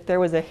that if there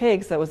was a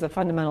Higgs that was a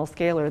fundamental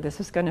scalar, this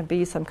was going to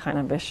be some kind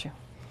of issue.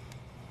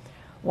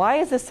 Why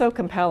is this so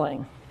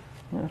compelling?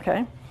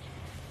 Okay?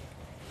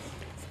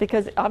 It's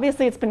because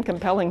obviously it's been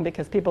compelling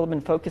because people have been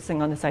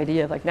focusing on this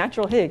idea of like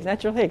natural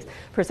Higgs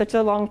for such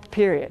a long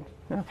period.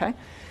 Okay?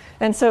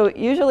 And so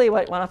usually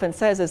what one often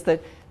says is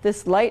that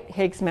this light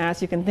Higgs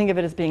mass, you can think of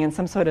it as being in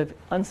some sort of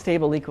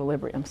unstable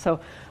equilibrium. So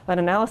an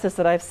analysis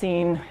that I've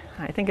seen,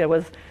 I think it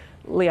was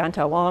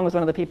Lianta Wang was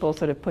one of the people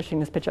sort of pushing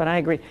this picture, and I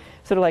agree.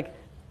 Sort of like,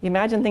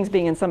 imagine things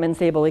being in some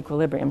unstable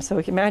equilibrium. So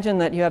imagine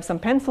that you have some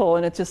pencil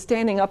and it's just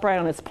standing upright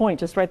on its point,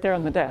 just right there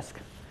on the desk,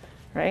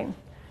 right?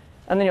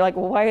 And then you're like,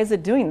 well, why is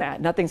it doing that?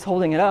 Nothing's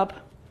holding it up,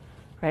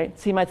 right?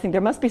 So you might think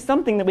there must be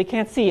something that we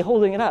can't see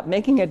holding it up,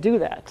 making it do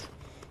that,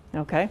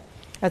 okay?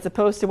 As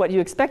opposed to what you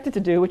expect it to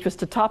do, which was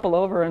to topple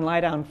over and lie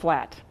down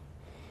flat,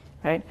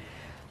 right?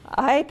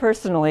 I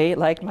personally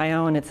like my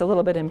own. It's a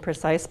little bit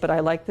imprecise, but I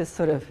like this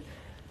sort of,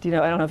 I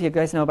don't know if you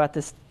guys know about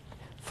this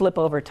flip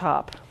over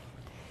top.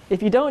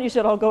 If you don't, you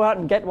should all go out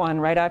and get one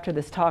right after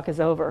this talk is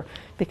over,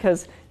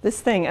 because this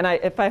thing, and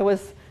if I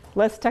was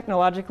less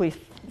technologically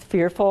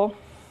fearful,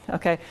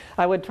 okay,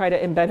 I would try to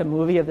embed a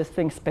movie of this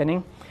thing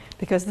spinning,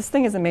 because this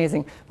thing is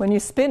amazing. When you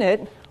spin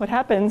it, what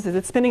happens is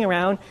it's spinning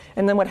around,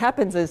 and then what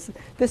happens is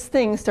this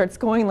thing starts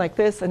going like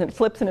this, and it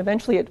flips, and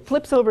eventually it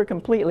flips over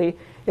completely.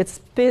 It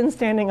spins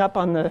standing up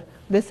on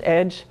this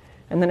edge,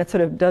 and then it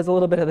sort of does a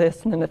little bit of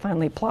this, and then it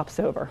finally plops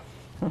over.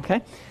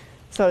 Okay?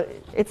 So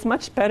it's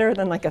much better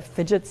than like a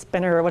fidget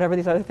spinner or whatever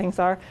these other things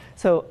are.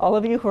 So all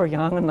of you who are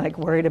young and like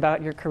worried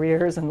about your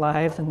careers and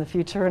lives and the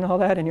future and all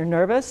that, and you're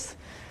nervous,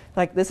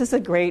 like this is a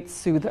great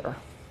soother.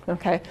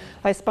 Okay?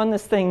 I spun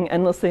this thing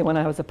endlessly when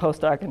I was a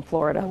postdoc in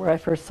Florida, where I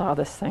first saw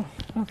this thing.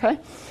 Okay?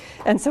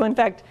 And so in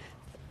fact,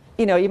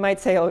 you might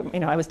say,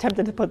 I was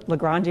tempted to put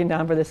Lagrangian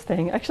down for this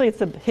thing. Actually,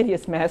 it's a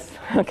hideous mess,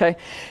 okay?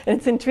 And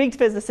it's intrigued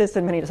physicists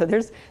and many. So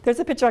there's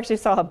a picture I actually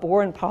saw of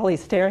Bohr and Pauli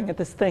staring at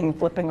this thing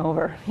flipping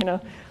over,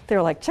 They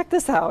were like, check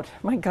this out,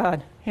 my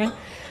God. Yeah?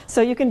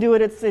 So you can do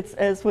it, it's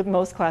as with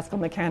most classical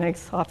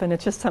mechanics, often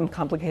it's just some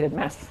complicated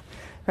mess,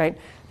 right?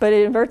 But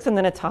it inverts and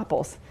then it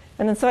topples.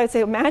 And then so I'd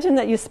say, imagine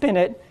that you spin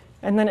it,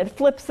 and then it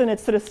flips and it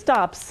sort of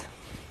stops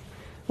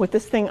with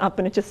this thing up,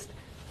 and it just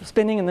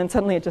spinning, and then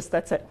suddenly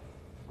that's it.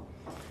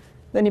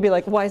 Then you'd be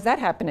like, why is that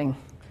happening?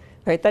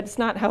 Right? That's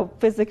not how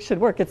physics should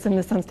work. It's in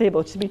this unstable.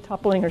 It should be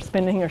toppling or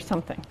spinning or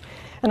something.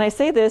 And I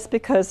say this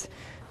because,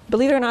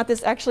 believe it or not,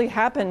 this actually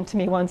happened to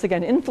me once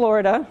again in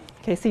Florida.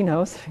 Casey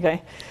knows.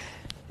 Okay.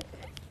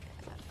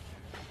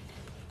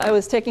 I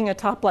was taking a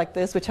top like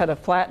this, which had a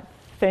flat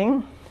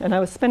thing, and I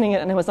was spinning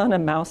it, and it was on a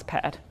mouse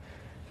pad.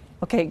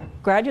 Okay,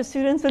 graduate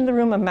students in the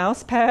room, a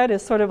mouse pad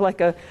is sort of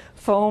like a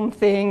foam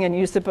thing, and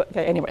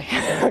anyway,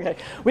 okay,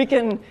 we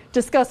can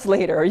discuss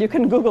later, or you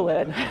can Google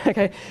it,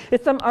 okay?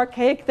 It's some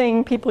archaic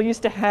thing people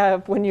used to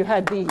have when you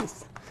had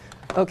these,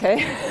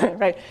 okay,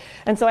 right?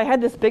 And so I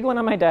had this big one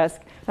on my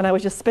desk, and I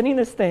was just spinning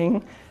this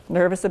thing,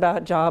 nervous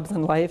about jobs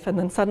and life, and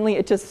then suddenly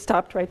it just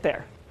stopped right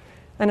there.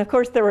 And of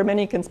course, there were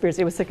many conspiracies.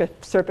 It was like a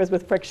surface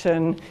with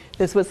friction.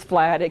 This was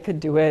flat. It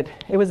could do it.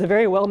 It was a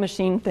very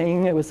well-machined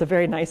thing. It was a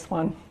very nice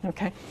one.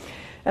 Okay?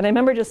 And I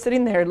remember just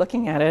sitting there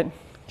looking at it,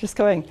 just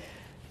going,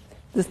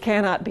 this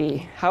cannot be.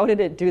 How did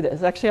it do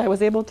this? Actually, I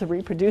was able to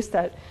reproduce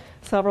that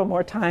several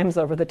more times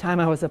over the time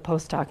I was a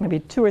postdoc,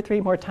 maybe 2 or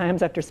 3 more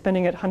times after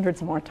spinning it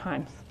hundreds more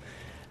times.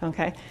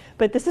 Okay?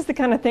 But this is the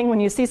kind of thing, when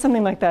you see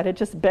something like that, it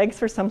just begs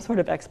for some sort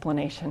of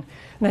explanation.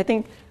 And I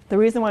think the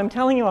reason why I'm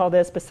telling you all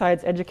this,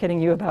 besides educating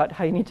you about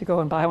how you need to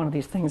go and buy one of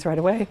these things right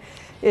away,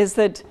 is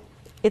that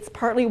it's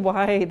partly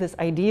why this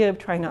idea of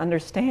trying to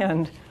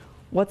understand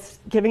what's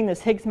giving this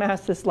Higgs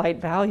mass this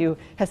light value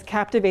has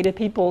captivated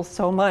people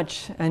so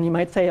much, and you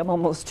might say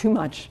almost too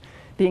much,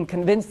 being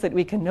convinced that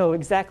we can know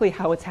exactly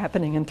how it's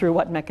happening and through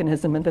what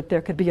mechanism, and that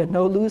there could be a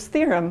no-lose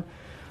theorem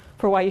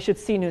for why you should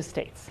see new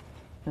states.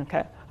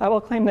 Okay? I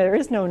will claim there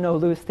is no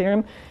no-lose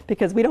theorem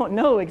because we don't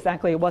know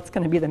exactly what's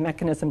going to be the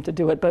mechanism to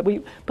do it, but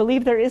we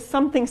believe there is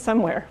something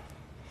somewhere.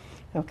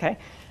 Okay?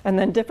 And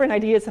then different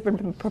ideas have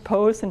been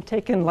proposed and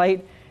taken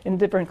light in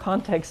different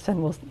contexts,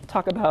 and we'll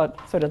talk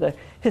about sort of the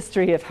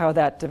history of how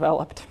that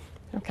developed.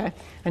 Okay?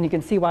 And you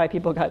can see why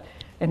people got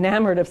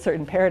enamored of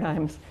certain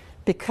paradigms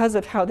because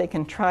of how they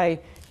can try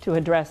to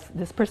address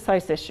this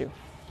precise issue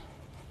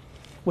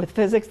with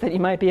physics that you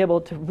might be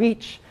able to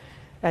reach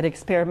at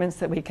experiments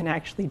that we can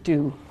actually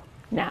do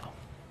now.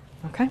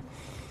 Okay?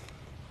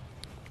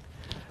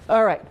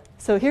 All right,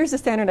 so here's the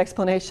standard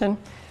explanation.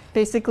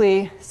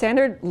 Basically,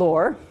 standard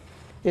lore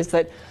is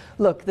that,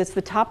 look, that's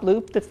the top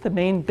loop, that's the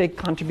main big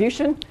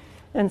contribution.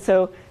 And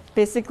so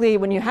basically,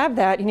 when you have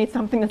that, you need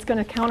something that's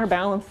going to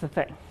counterbalance the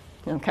thing.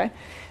 Okay?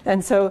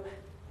 And so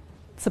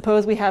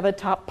suppose we have a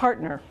top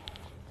partner.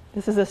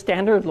 This is a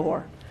standard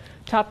lore.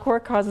 Top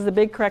quark causes a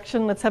big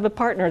correction. Let's have a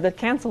partner that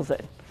cancels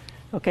it.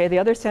 Okay, the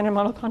other standard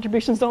model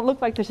contributions don't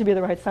look like they should be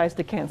the right size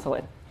to cancel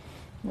it.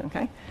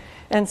 Okay,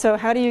 and so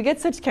how do you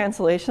get such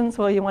cancellations?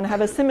 Well, you want to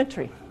have a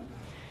symmetry.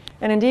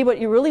 And indeed, what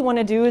you really want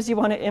to do is you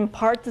want to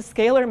impart the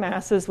scalar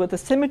masses with a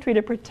symmetry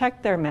to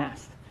protect their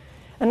mass.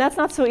 And that's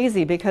not so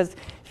easy because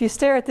if you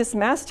stare at this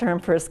mass term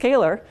for a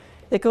scalar,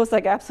 it goes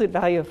like absolute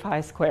value of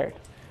phi squared.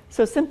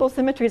 So simple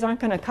symmetries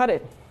aren't going to cut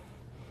it.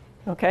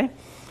 Okay?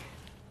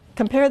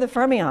 Compare the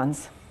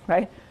fermions,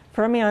 right?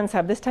 Fermions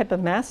have this type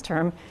of mass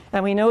term,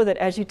 and we know that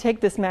as you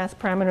take this mass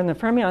parameter in the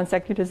fermion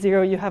sector to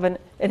 0, you have an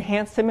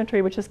enhanced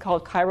symmetry, which is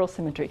called chiral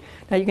symmetry.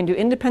 Now you can do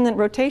independent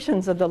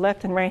rotations of the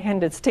left and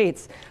right-handed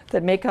states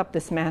that make up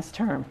this mass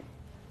term.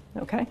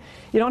 Okay?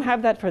 You don't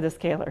have that for the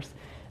scalars.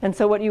 And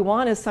so what you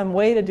want is some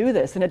way to do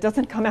this, and it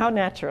doesn't come out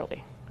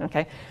naturally.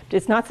 Okay?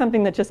 It's not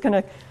something that's just going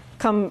to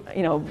come,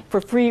 for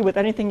free with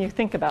anything you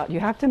think about. You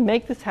have to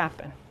make this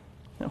happen.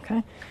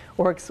 Okay?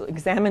 Or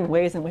examine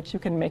ways in which you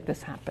can make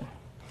this happen.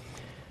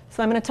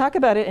 So I'm going to talk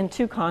about it in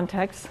two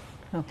contexts.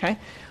 Okay?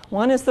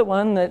 One is the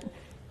one that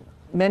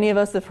many of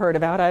us have heard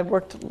about. I've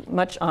worked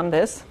much on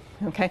this.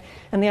 Okay?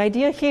 And the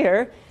idea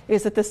here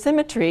is that the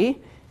symmetry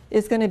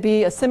is going to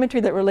be a symmetry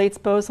that relates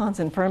bosons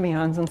and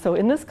fermions. And so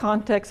in this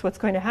context, what's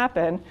going to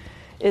happen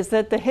is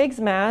that the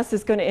Higgs mass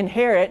is going to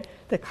inherit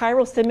the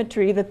chiral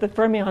symmetry that the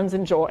fermions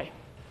enjoy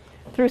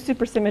through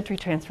supersymmetry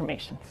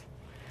transformations.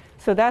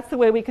 So that's the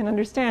way we can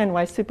understand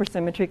why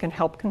supersymmetry can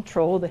help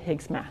control the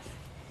Higgs mass.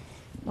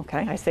 Okay,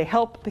 I say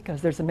help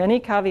because there's many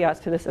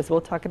caveats to this, as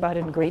we'll talk about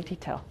in great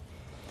detail.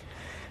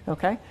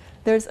 Okay,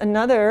 there's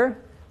another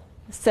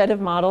set of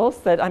models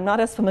that I'm not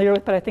as familiar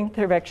with, but I think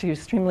they're actually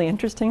extremely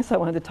interesting, so I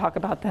wanted to talk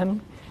about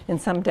them in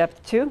some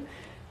depth too.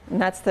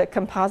 And that's the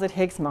composite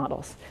Higgs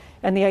models.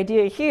 And the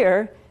idea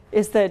here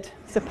is that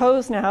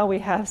suppose now we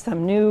have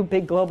some new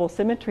big global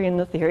symmetry in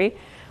the theory.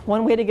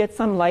 One way to get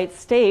some light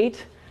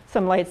state,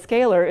 some light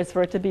scalar, is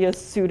for it to be a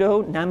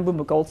pseudo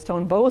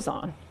Nambu-Goldstone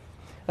boson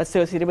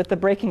associated with the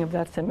breaking of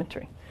that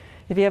symmetry.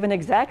 If you have an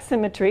exact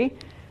symmetry,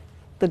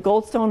 the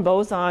Goldstone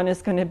boson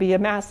is going to be a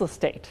massless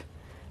state.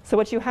 So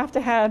what you have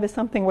to have is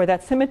something where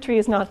that symmetry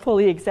is not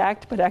fully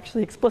exact, but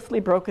actually explicitly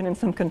broken in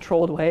some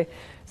controlled way,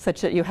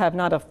 such that you have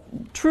not a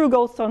true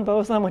Goldstone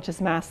boson, which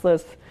is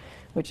massless,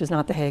 which is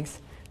not the Higgs,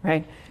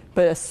 right?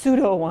 But a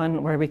pseudo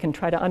one where we can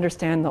try to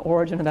understand the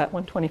origin of that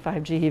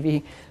 125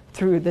 GeV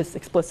through this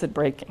explicit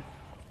breaking.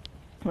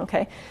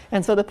 Okay,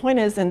 and so the point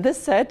is, in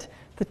this set,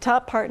 the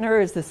top partner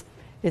is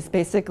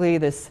basically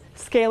this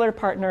scalar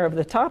partner of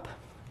the top,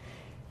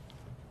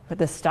 or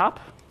the stop,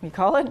 we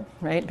call it,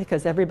 right?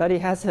 Because everybody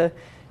has a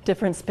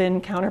different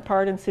spin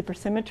counterpart in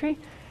supersymmetry.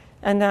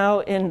 And now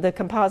in the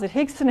composite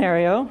Higgs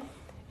scenario,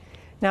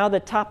 now the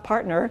top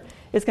partner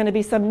is going to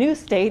be some new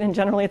state, and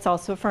generally it's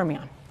also a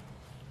fermion.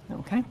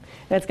 Okay, and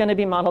it's going to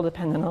be model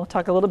dependent. I'll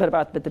talk a little bit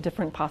about the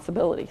different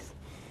possibilities.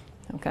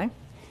 Okay,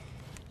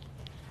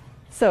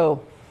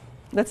 so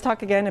let's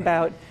talk again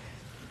about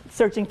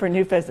searching for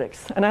new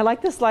physics. And I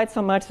like this slide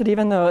so much that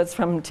even though it's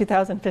from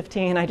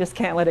 2015, I just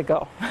can't let it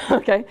go.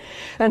 Okay,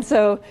 and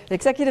so the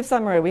executive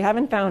summary, we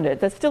haven't found it.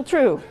 That's still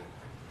true.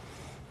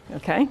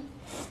 Okay.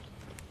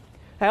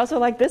 I also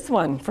like this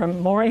one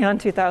from Morion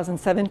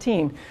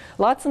 2017.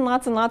 Lots and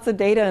lots and lots of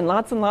data and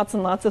lots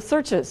of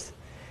searches.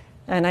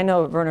 And I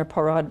know Werner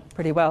Porrad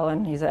pretty well,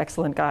 and he's an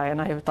excellent guy.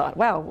 And I thought,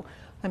 wow,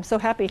 I'm so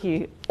happy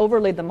he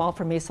overlaid them all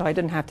for me so I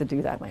didn't have to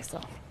do that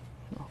myself.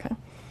 Okay.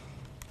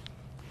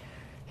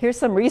 Here's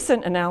some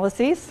recent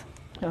analyses.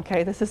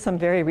 Okay, this is some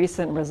very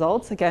recent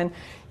results. Again,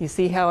 you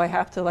see how I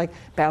have to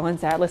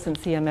balance Atlas and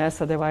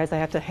CMS, otherwise I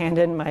have to hand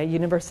in my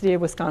University of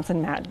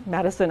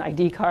Wisconsin-Madison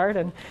ID card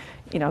and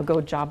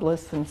go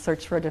jobless and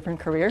search for a different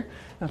career.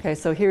 Okay,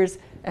 so here's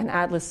an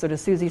Atlas sort of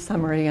SUSY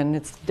summary, and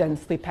it's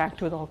densely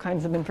packed with all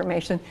kinds of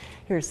information.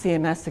 Here's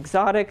CMS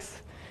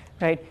exotics,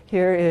 right?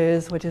 Here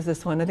is, which is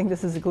this one? I think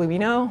this is a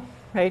Gluino,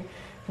 right?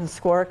 And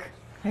Squark,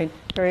 right?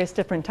 Various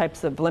different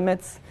types of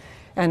limits.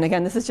 And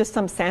again, this is just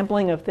some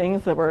sampling of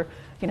things that were,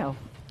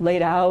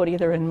 laid out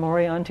either in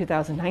Morion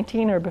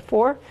 2019 or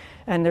before.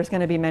 And there's going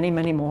to be many,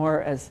 many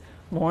more as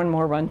more and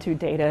more run-to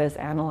data is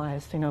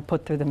analyzed,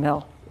 put through the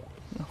mill.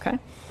 Okay?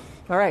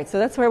 All right, so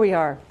that's where we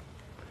are.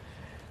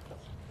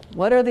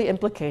 What are the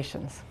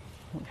implications?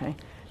 Okay.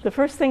 The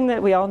first thing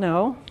that we all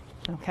know,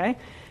 okay,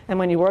 and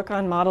when you work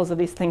on models of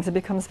these things, it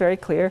becomes very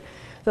clear.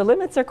 The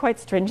limits are quite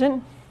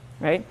stringent,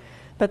 right?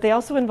 But they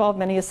also involve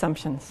many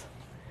assumptions.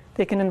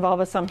 They can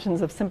involve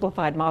assumptions of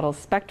simplified model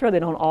spectra. They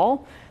don't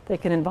all. They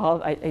can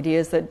involve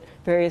ideas that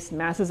various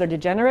masses are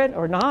degenerate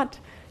or not.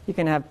 You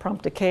can have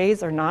prompt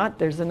decays or not.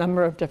 There's a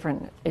number of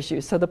different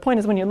issues. So the point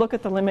is, when you look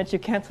at the limits, you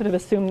can't sort of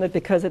assume that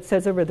because it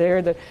says over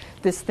there that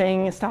this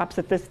thing stops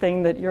at this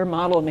thing, that your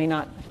model may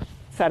not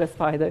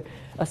satisfy the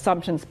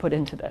assumptions put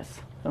into this.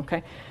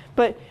 Okay?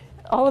 But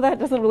all of that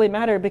doesn't really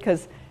matter,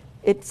 because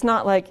it's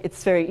not like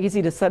it's very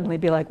easy to suddenly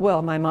be like,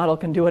 well, my model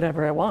can do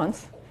whatever it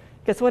wants.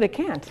 Guess what? It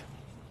can't.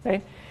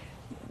 Right?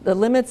 The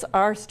limits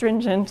are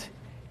stringent.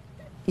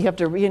 You have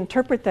to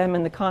reinterpret them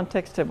in the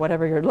context of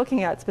whatever you're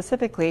looking at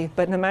specifically,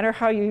 but no matter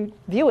how you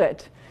view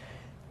it,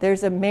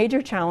 there's a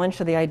major challenge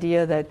to the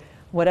idea that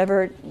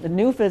whatever the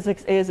new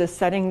physics is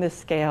setting the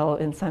scale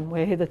in some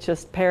way that's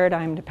just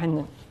paradigm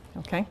dependent.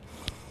 Okay?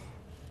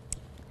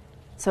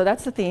 So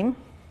that's the theme,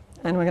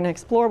 and we're going to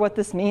explore what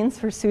this means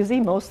for SUSY,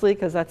 mostly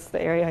because that's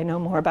the area I know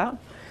more about,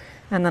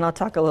 and then I'll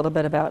talk a little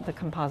bit about the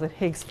composite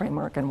Higgs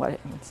framework and what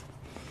it means.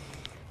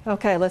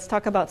 Okay, let's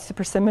talk about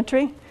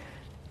supersymmetry.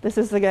 This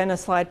is, again, a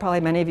slide probably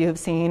many of you have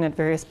seen at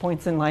various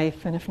points in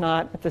life, and if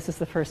not, if this is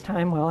the first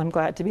time, well, I'm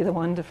glad to be the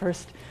one to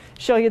first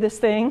show you this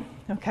thing.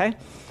 Okay?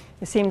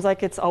 It seems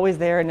like it's always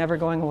there and never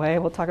going away.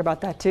 We'll talk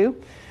about that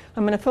too.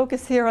 I'm going to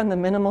focus here on the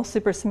minimal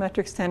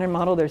supersymmetric standard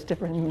model. There's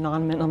different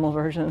non-minimal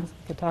versions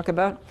we could talk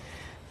about.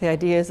 The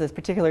idea is this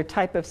particular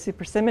type of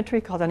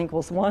supersymmetry called n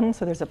equals 1,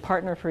 so there's a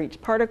partner for each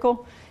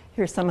particle.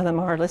 Here some of them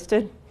are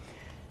listed.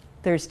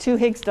 There's 2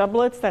 Higgs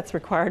doublets that's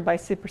required by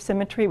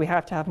supersymmetry. We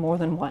have to have more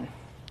than one.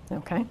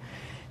 Okay?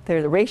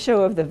 There's the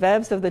ratio of the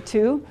VEVs of the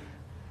two.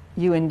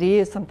 U and D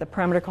is the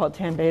parameter called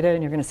tan beta,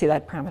 and you're going to see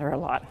that parameter a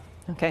lot.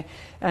 Okay?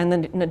 And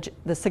then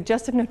the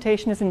suggestive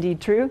notation is indeed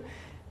true.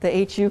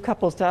 The HU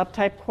couples to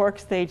up-type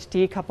quarks. The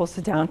HD couples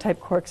to down-type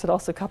quarks. It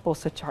also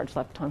couples to charged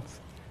leptons.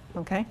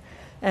 Okay?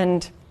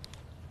 And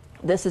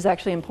this is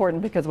actually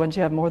important, because once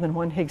you have more than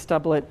one Higgs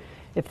doublet,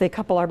 if they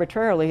couple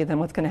arbitrarily, then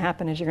what's going to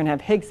happen is you're going to have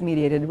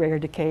Higgs-mediated rare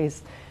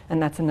decays,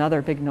 and that's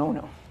another big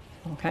no-no.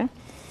 Okay?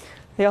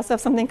 They also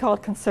have something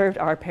called conserved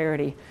R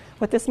parity.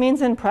 What this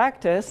means in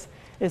practice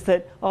is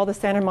that all the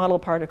standard model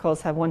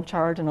particles have one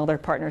charge and all their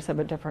partners have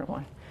a different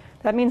one.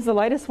 That means the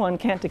lightest one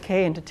can't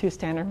decay into 2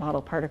 standard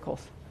model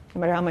particles,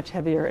 no matter how much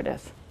heavier it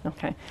is.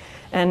 Okay?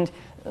 And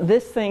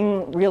this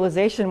thing,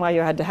 realization why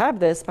you had to have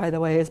this, by the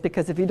way, is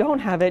because if you don't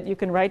have it, you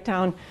can write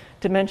down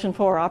dimension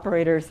 4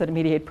 operators that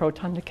mediate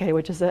proton decay,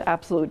 which is an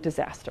absolute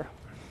disaster.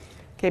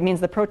 Okay, it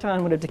means the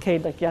proton would have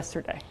decayed like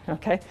yesterday.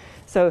 Okay?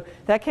 So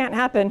that can't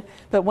happen,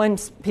 but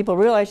once people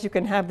realized you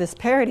can have this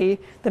parity,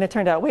 then it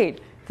turned out,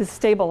 wait, this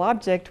stable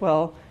object,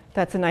 well,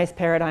 that's a nice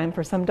paradigm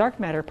for some dark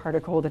matter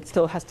particle that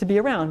still has to be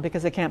around,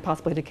 because it can't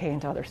possibly decay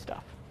into other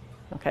stuff.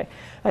 Okay?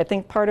 I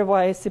think part of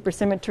why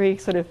supersymmetry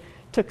sort of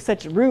took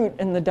such root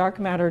in the dark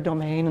matter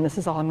domain, and this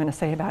is all I'm going to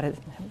say about it,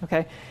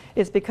 okay,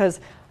 is because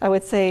I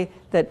would say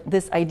that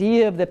this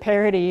idea of the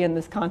parity in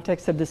this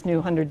context of this new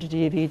 100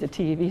 GeV to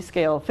TeV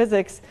scale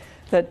physics,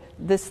 that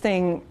this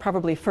thing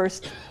probably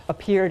first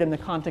appeared in the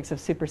context of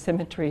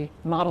supersymmetry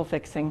model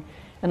fixing,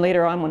 and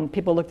later on when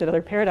people looked at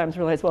other paradigms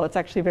realized, well, it's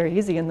actually very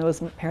easy in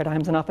those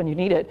paradigms, and often you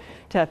need it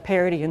to have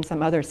parity in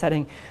some other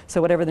setting.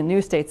 So whatever the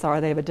new states are,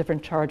 they have a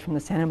different charge from the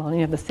standard model, and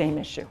you have the same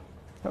issue.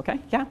 Okay?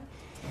 Yeah?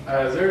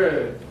 Is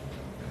there a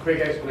quick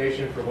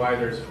explanation for why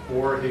there's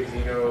 4 Higgs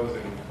zenos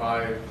and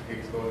 5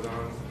 Higgs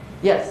bosons?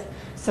 Yes.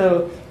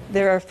 So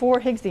there are 4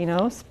 Higgs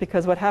zenos,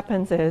 because what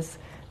happens is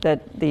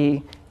that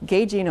the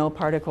gay geno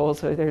particles,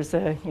 so there's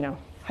a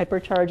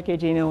hypercharged gay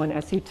geno and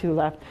SU2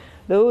 left,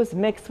 those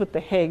mix with the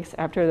Higgs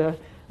after the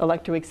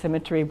electroweak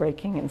symmetry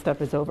breaking and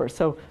stuff is over.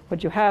 So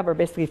what you have are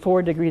basically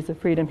 4 degrees of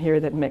freedom here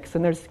that mix,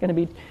 and there's going to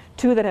be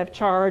 2 that have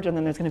charge, and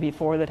then there's going to be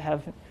 4 that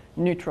have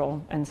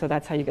neutral, and so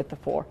that's how you get the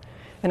 4.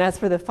 And as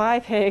for the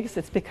 5 Higgs,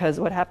 it's because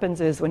what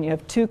happens is when you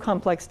have 2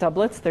 complex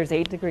doublets, there's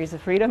 8 degrees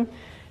of freedom.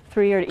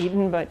 3 are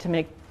eaten but to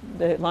make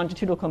the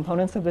longitudinal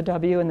components of the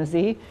W and the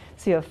Z,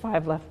 so you have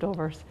 5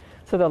 leftovers.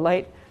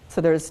 So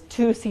there's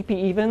 2 CP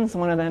evens.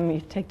 One of them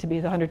you take to be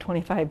the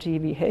 125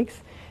 GeV Higgs.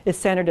 It's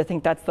standard to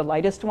think that's the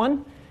lightest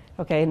one.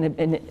 Okay,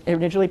 and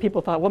originally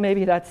people thought, well,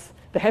 maybe that's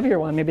the heavier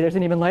one. Maybe there's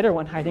an even lighter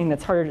one hiding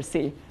that's harder to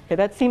see. Okay,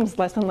 that seems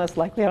less and less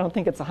likely. I don't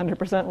think it's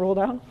 100% ruled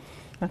out.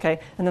 Okay,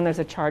 and then there's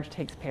a charged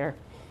Higgs pair.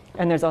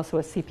 And there's also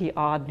a CP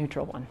odd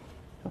neutral one.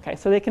 Okay,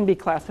 so they can be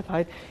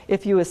classified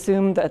if you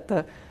assume that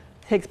the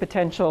Higgs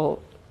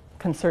potential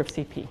conserves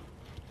CP.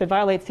 If it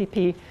violates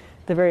CP,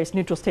 the various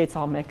neutral states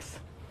all mix.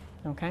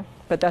 Okay,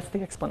 but that's the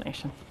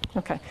explanation.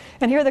 Okay,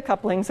 and here are the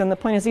couplings, and the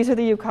point is these are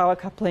the Yukawa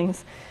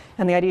couplings,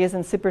 and the idea is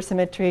in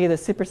supersymmetry, the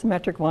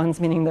supersymmetric ones,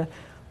 meaning the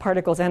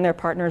particles and their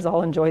partners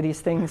all enjoy these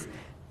things,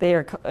 they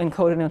are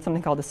encoded in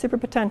something called the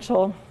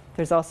superpotential.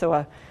 There's also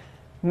a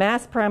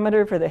mass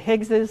parameter for the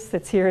Higgses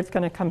that's here. It's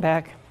going to come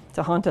back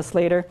to haunt us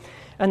later.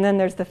 And then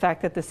there's the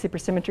fact that the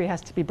supersymmetry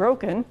has to be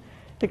broken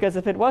Because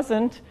if it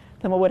wasn't,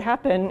 then what would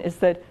happen is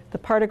that the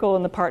particle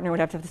and the partner would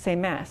have to have the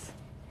same mass.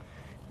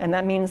 And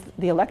that means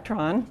the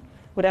electron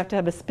would have to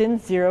have a spin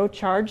 0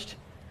 charged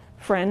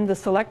friend,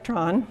 this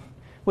electron,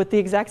 with the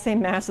exact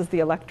same mass as the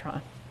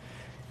electron.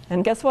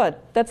 And guess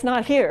what? That's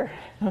not here.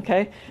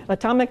 Okay?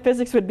 Atomic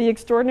physics would be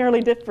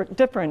extraordinarily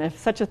different if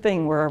such a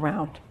thing were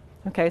around.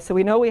 Okay? So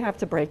we know we have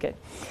to break it.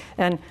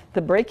 And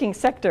the breaking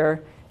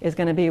sector is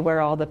going to be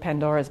where all the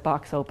Pandora's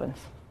box opens.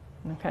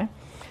 Okay?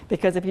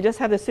 Because if you just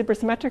have the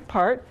supersymmetric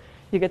part,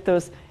 you get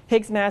those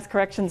Higgs mass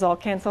corrections all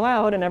cancel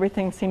out and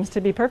everything seems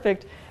to be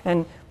perfect.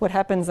 And what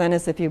happens then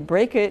is if you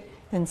break it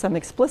in some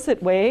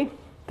explicit way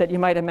that you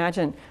might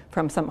imagine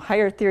from some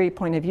higher theory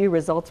point of view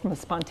results from a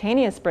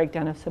spontaneous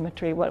breakdown of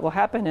symmetry, what will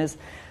happen is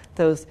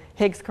those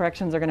Higgs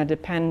corrections are going to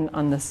depend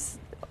on the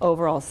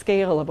overall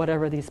scale of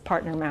whatever these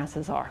partner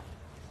masses are.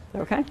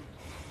 Okay?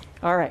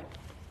 All right.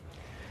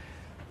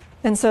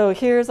 And so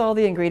here's all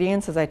the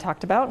ingredients as I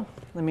talked about.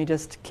 Let me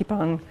just keep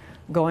on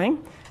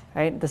going.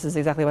 Right? This is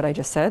exactly what I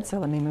just said, so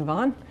let me move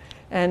on.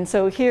 And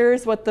so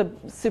here's what the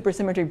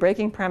supersymmetry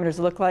breaking parameters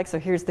look like. So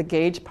here's the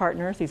gauge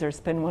partners. These are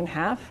spin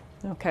 1/2.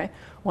 Okay,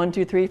 1,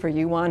 2, 3 for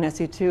U1,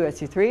 SU2,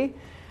 SU3.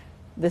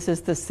 This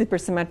is the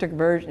supersymmetric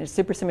version,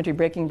 supersymmetry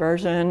breaking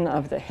version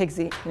of the Higgs,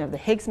 the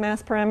Higgs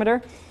mass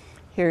parameter.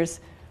 Here's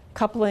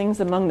couplings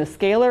among the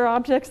scalar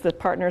objects, the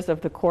partners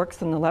of the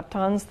quarks and the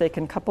leptons. They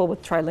can couple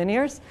with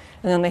trilinears,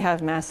 and then they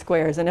have mass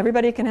squares. And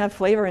everybody can have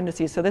flavor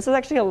indices. So this is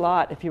actually a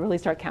lot if you really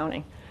start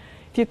counting.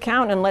 If you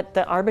count and let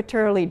the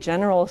arbitrarily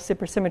general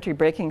supersymmetry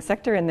breaking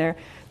sector in there,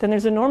 then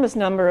there's an enormous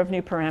number of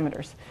new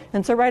parameters.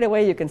 And so right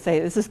away you can say,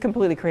 this is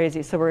completely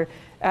crazy. So we're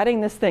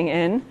adding this thing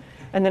in,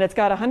 and then it's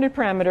got 100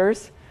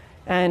 parameters,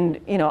 and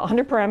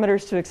 100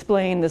 parameters to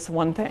explain this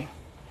one thing.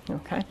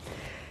 Okay?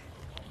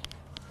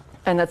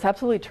 And that's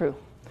absolutely true.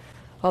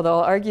 Although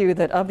I'll argue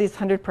that of these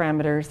 100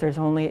 parameters,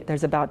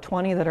 there's about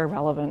 20 that are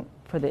relevant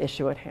for the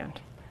issue at hand.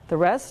 The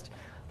rest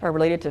are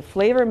related to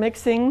flavor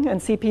mixing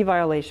and CP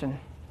violation.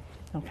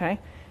 Okay?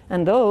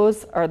 And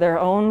those are their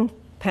own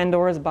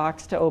Pandora's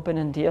box to open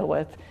and deal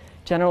with.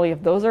 Generally,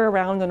 if those are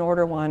around in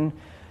order 1,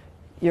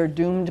 you're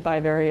doomed by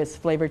various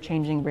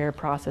flavor-changing rare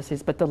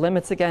processes. But the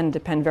limits, again,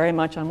 depend very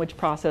much on which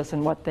process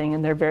and what thing,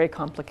 and they're very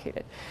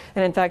complicated.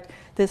 And in fact,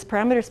 this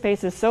parameter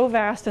space is so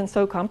vast and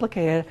so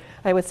complicated,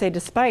 I would say,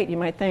 despite, you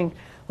might think,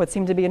 what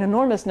seem to be an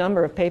enormous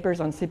number of papers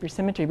on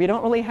supersymmetry, we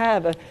don't really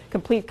have a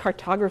complete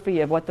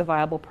cartography of what the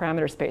viable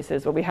parameter space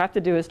is. What we have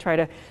to do is try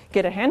to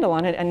get a handle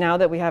on it, and now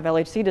that we have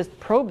LHC to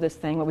probe this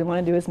thing, what we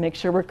want to do is make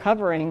sure we're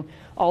covering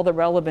all the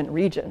relevant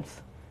regions.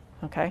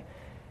 Okay?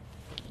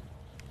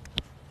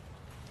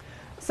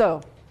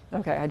 So,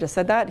 okay, I just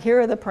said that. Here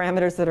are the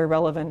parameters that are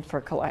relevant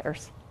for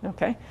colliders.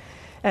 Okay?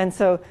 And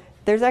so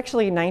there's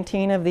actually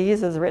 19 of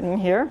these as written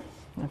here.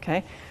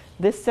 Okay?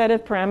 This set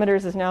of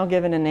parameters is now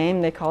given a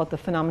name. They call it the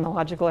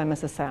phenomenological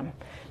MSSM,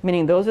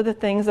 meaning those are the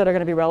things that are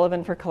going to be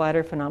relevant for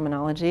collider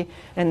phenomenology.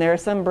 And there are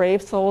some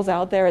brave souls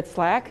out there at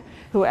SLAC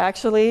who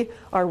actually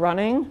are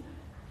running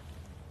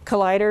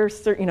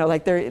colliders.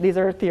 These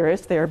are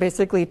theorists. They are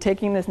basically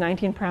taking this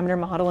 19-parameter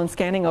model and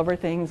scanning over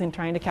things and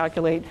trying to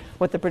calculate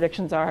what the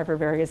predictions are for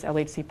various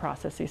LHC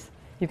processes.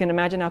 You can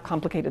imagine how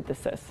complicated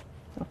this is.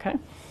 Okay?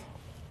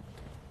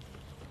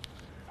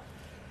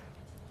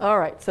 All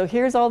right, so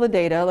here's all the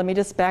data. Let me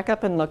just back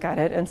up and look at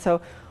it. And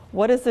so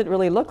what does it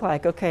really look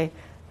like? Okay,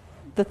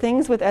 the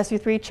things with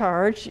SU3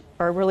 charge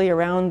are really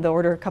around the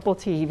order a couple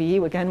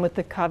TeV, again with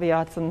the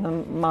caveats and the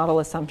model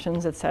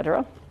assumptions, et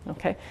cetera.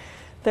 Okay,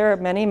 there are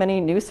many,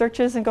 many new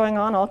searches going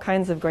on, all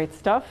kinds of great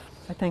stuff.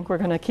 I think we're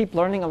going to keep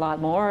learning a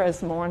lot more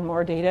as more and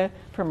more data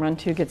from Run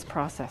 2 gets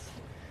processed.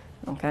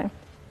 Okay,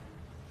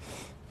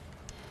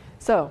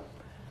 so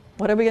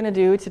what are we going to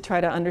do to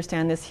try to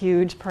understand this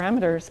huge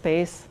parameter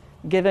space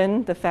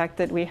given the fact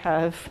that we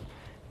have,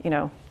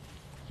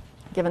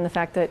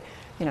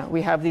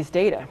 we have these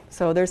data?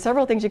 So there's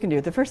several things you can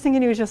do. The first thing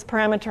you do is just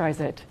parameterize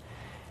it.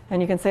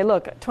 And you can say,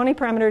 look, 20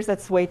 parameters,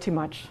 that's way too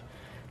much.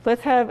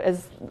 Let's have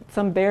as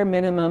some bare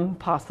minimum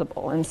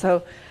possible. And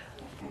so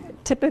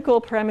typical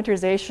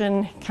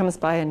parameterization comes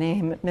by a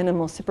name,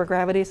 minimal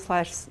supergravity /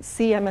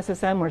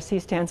 CMSSM, where C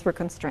stands for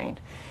constrained.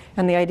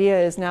 And the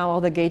idea is now all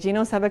the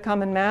gauginos have a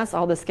common mass,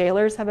 all the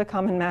scalars have a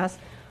common mass,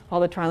 all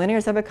the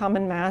trilinears have a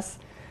common mass.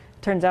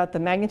 Turns out the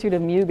magnitude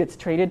of mu gets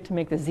traded to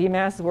make the z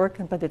mass work,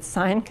 but its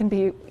sign can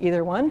be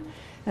either one.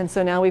 And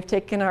so now we've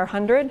taken our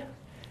 100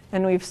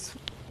 and we've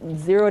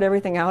zeroed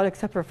everything out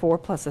except for 4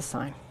 plus a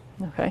sign.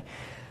 Okay?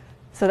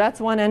 So that's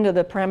one end of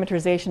the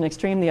parameterization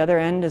extreme. The other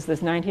end is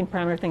this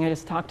 19-parameter thing I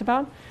just talked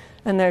about.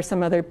 And there's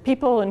some other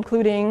people,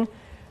 including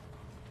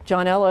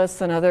John Ellis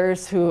and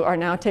others, who are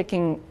now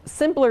taking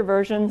simpler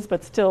versions,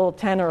 but still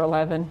 10 or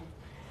 11.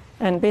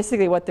 And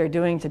basically what they're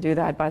doing to do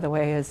that, by the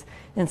way, is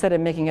instead of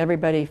making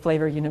everybody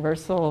flavor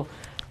universal,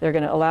 they're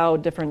going to allow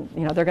different,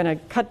 they're going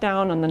to cut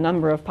down on the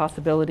number of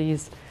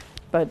possibilities,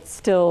 but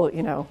still,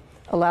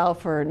 allow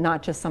for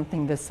not just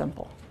something this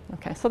simple.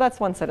 Okay, so that's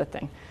one set of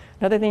things.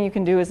 Another thing you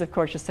can do is, of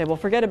course, just say, well,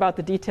 forget about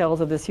the details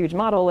of this huge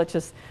model. Let's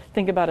just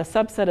think about a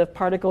subset of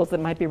particles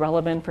that might be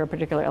relevant for a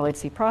particular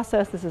LHC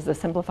process. This is the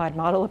simplified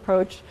model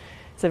approach.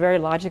 It's a very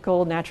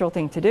logical, natural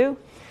thing to do.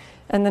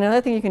 And then another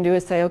thing you can do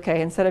is say,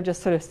 okay, instead of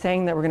just sort of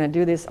saying that we're going to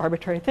do these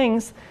arbitrary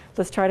things,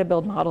 let's try to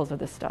build models of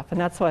this stuff.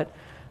 And that's what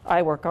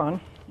I work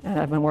on, and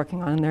I've been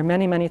working on. And there are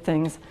many, many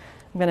things.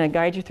 I'm going to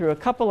guide you through a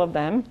couple of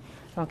them.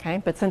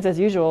 Okay, but since, as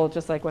usual,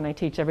 just like when I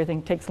teach,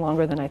 everything takes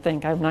longer than I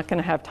think, I'm not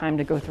going to have time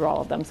to go through all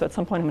of them. So at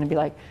some point, I'm going to be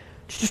like,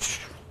 if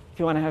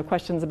you want to have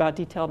questions about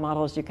detailed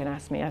models, you can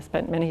ask me. I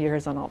spent many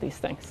years on all these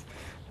things.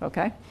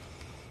 Okay?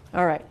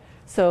 All right.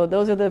 So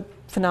those are the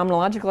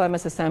phenomenological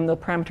MSSM, the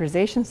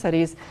parameterization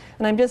studies.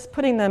 And I'm just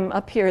putting them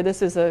up here.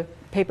 This is a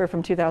paper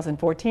from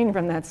 2014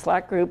 from that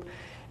Slack group.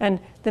 And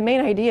the main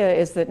idea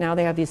is that now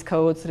they have these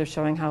codes that are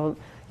showing how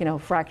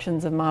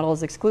fractions of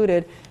models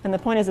excluded. And the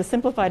point is a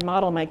simplified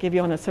model might give you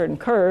on a certain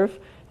curve,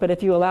 but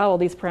if you allow all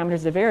these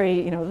parameters to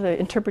vary, the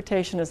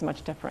interpretation is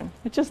much different.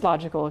 It's just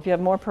logical. If you have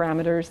more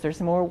parameters,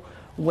 there's more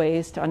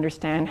ways to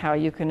understand how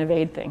you can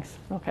evade things,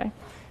 okay?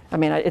 I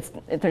mean,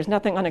 there's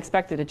nothing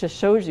unexpected. It just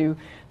shows you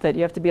that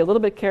you have to be a little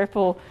bit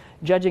careful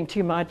judging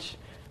too much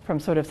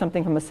from sort of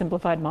something from a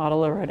simplified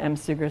model or an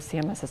M-SUG or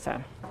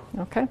CMSSM,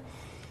 okay?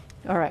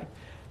 All right,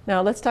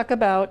 now let's talk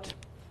about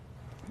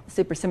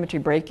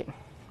supersymmetry breaking.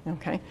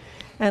 Okay,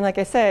 and like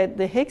I said,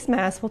 the Higgs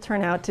mass will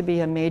turn out to be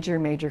a major,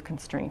 major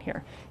constraint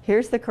here.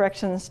 Here's the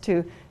corrections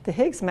to the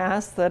Higgs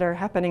mass that are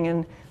happening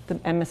in the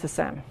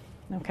MSSM.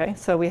 Okay,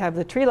 so we have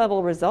the tree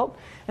level result,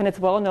 and it's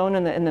well known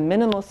in the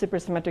minimal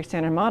supersymmetric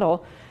standard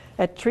model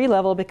at tree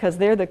level because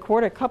there the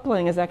quarter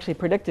coupling is actually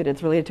predicted.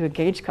 It's related to a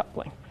gauge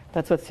coupling.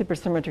 That's what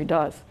supersymmetry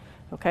does.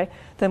 Okay,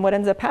 then what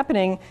ends up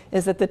happening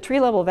is that the tree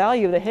level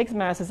value of the Higgs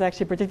mass is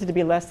actually predicted to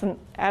be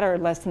at or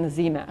less than the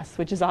Z mass,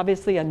 which is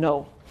obviously a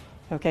no.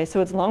 Okay,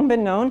 so it's long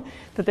been known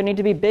that there need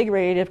to be big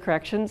radiative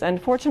corrections, and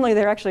fortunately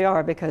there actually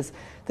are because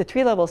the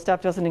tree level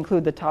stuff doesn't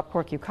include the top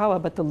quark Yukawa,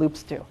 but the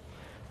loops do.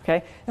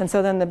 Okay, and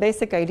so then the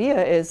basic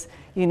idea is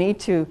you need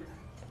to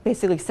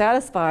basically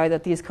satisfy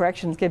that these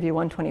corrections give you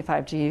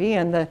 125 GeV,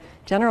 and the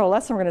general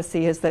lesson we're going to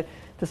see is that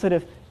the sort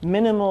of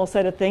minimal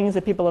set of things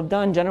that people have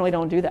done generally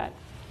don't do that.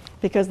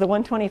 Because the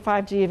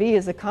 125 GeV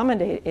is it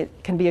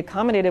can be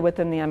accommodated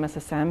within the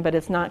MSSM, but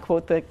it's not,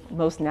 quote, the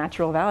most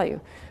natural value.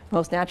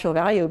 Most natural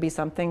value would be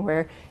something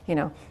where,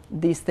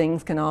 these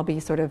things can all be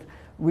sort of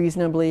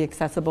reasonably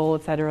accessible,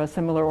 et cetera,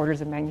 similar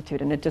orders of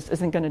magnitude, and it just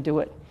isn't going to do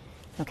it.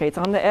 Okay, it's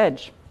on the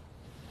edge.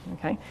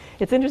 Okay,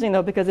 it's interesting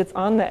though because it's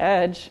on the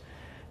edge,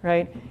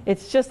 right?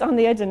 It's just on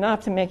the edge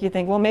enough to make you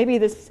think, well, maybe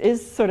this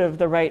is sort of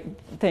the right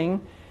thing,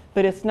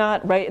 but it's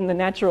not right in the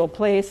natural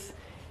place,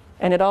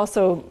 and it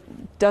also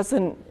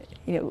doesn't,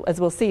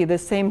 as we'll see,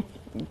 this same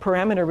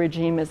parameter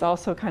regime is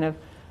also kind of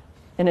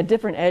in a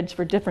different edge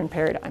for different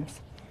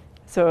paradigms.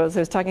 So as I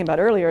was talking about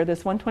earlier,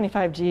 this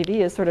 125 GeV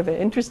is sort of an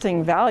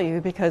interesting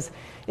value because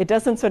it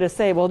doesn't sort of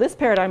say, well, this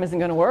paradigm isn't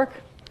going to work.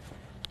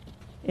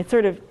 It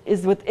sort of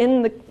is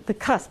within the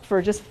cusp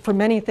for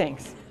many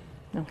things,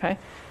 okay?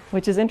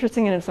 Which is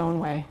interesting in its own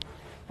way,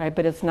 right?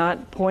 But it's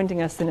not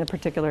pointing us in a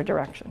particular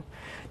direction.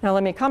 Now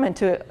let me comment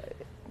to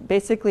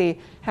basically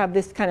have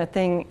this kind of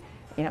thing,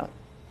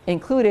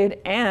 included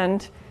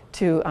and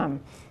to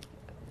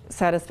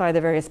satisfy the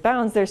various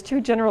bounds. There's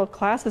two general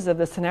classes of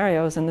the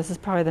scenarios, and this is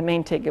probably the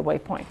main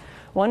takeaway point.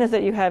 One is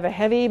that you have a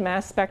heavy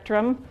mass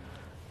spectrum,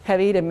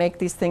 heavy to make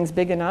these things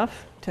big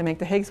enough to make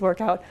the Higgs work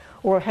out,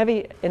 or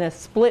heavy in a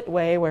split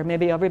way where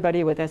maybe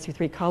everybody with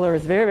SU3 color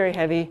is very, very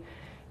heavy,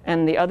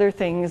 and the other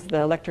things, the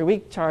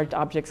electroweak charged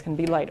objects, can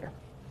be lighter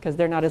because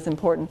they're not as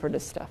important for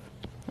this stuff.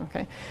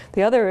 Okay.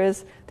 The other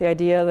is the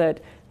idea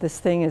that this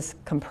thing is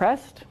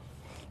compressed.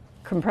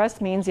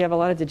 Compressed means you have a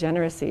lot of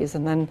degeneracies,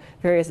 and then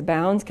various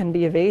bounds can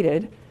be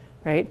evaded,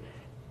 right?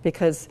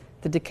 Because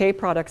the decay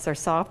products are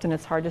soft and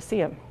it's hard to see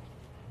them.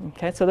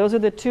 Okay, so those are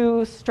the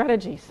two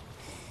strategies.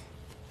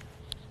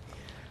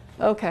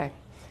 Okay,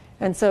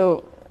 and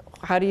so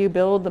how do you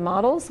build the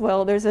models?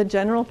 Well, there's a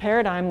general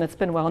paradigm that's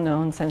been well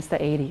known since the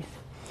 80s.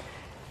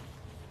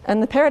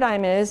 And the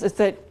paradigm is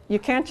that you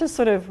can't just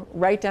sort of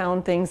write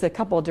down things that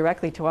couple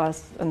directly to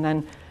us and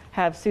then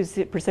have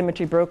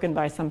supersymmetry broken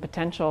by some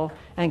potential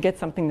and get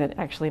something that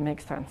actually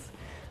makes sense.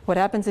 What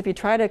happens if you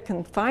try to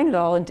confine it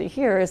all into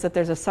here is that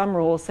there's a sum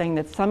rule saying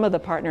that some of the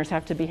partners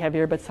have to be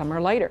heavier, but some are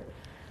lighter.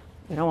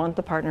 We don't want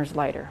the partners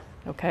lighter,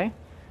 okay?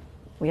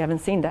 We haven't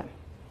seen them,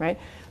 right?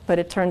 But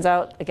it turns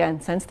out,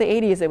 again, since the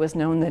 80s, it was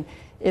known that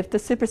if the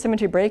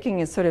supersymmetry breaking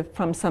is sort of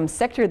from some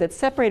sector that's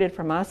separated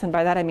from us, and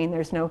by that I mean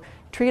there's no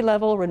tree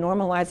level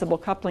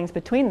renormalizable couplings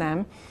between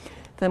them,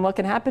 then what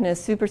can happen is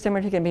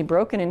supersymmetry can be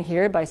broken in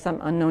here by some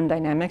unknown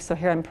dynamics. So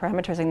here I'm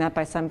parameterizing that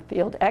by some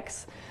field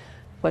x.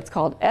 What's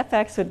called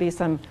fx would be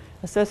some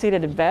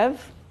associated VEV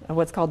of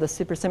what's called the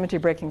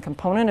supersymmetry breaking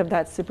component of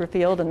that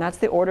superfield, and that's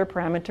the order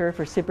parameter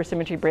for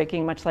supersymmetry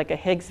breaking, much like a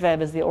Higgs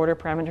VEV is the order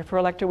parameter for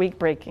electroweak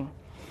breaking.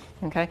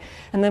 Okay?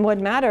 And then what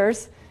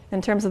matters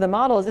in terms of the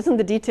models isn't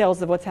the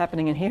details of what's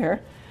happening in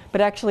here,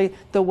 But actually,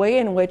 the way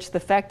in which the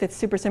fact that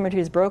supersymmetry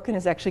is broken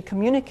is actually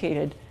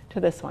communicated to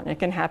this one. It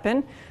can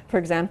happen, for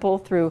example,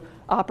 through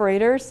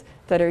operators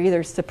that are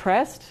either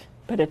suppressed,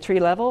 but at tree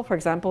level, for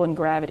example, in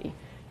gravity.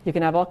 You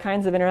can have all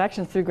kinds of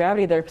interactions through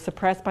gravity that are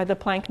suppressed by the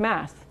Planck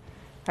mass,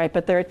 right?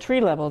 But they're at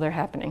tree level, they're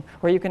happening.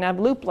 Or you can have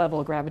loop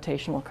level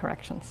gravitational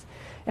corrections.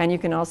 And you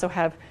can also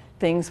have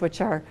things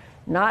which are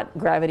not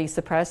gravity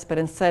suppressed, but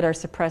instead are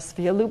suppressed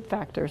via loop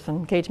factors,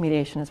 and gauge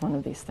mediation is one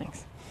of these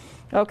things.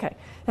 Okay,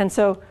 and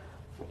so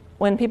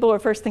when people were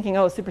first thinking,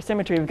 oh,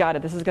 supersymmetry, we've got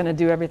it, this is going to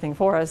do everything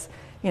for us,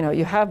 you know,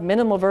 you have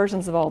minimal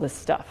versions of all this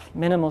stuff.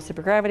 Minimal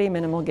supergravity,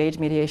 minimal gauge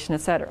mediation,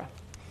 etc.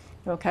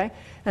 Okay,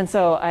 and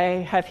so I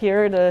have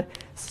here the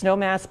snow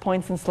mass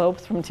points and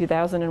slopes from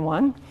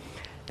 2001,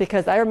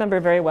 because I remember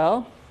very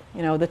well,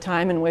 you know, the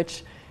time in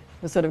which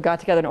we sort of got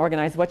together and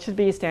organized what should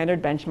be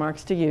standard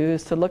benchmarks to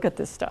use to look at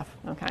this stuff,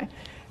 okay?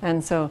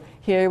 And so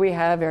here we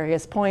have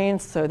various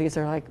points. So these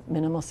are like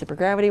minimal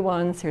supergravity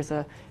ones. Here's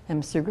a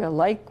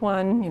M-Sugra-like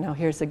one. You know,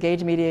 here's a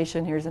gauge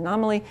mediation. Here's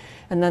anomaly.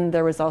 And then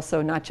there was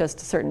also not just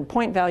certain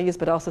point values,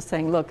 but also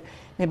saying, look,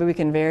 maybe we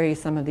can vary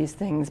some of these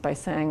things by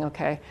saying,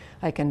 okay,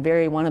 I can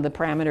vary one of the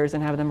parameters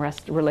and have them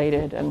rest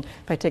related. And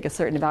if I take a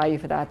certain value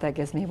for that, that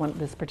gives me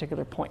this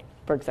particular point,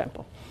 for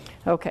example.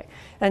 Okay,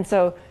 and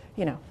so,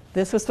 you know,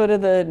 this was sort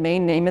of the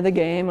main name of the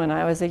game when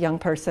I was a young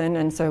person.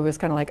 And so it was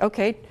kind of like,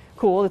 okay,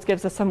 cool, this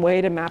gives us some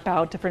way to map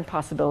out different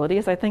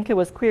possibilities. I think it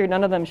was clear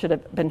none of them should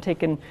have been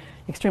taken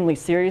extremely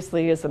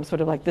seriously as some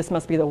sort of like, this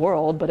must be the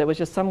world, but it was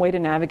just some way to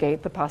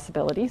navigate the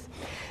possibilities.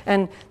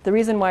 And the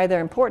reason why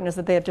they're important is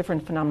that they have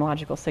different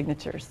phenomenological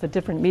signatures. The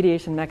different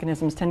mediation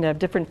mechanisms tend to have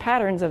different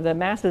patterns of the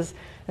masses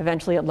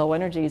eventually at low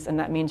energies, and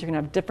that means you're going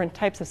to have different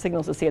types of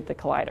signals to see at the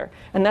collider.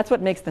 And that's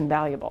what makes them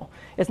valuable.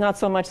 It's not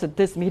so much that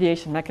this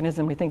mediation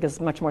mechanism we think is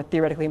much more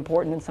theoretically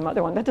important than some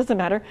other one. That doesn't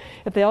matter.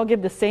 If they all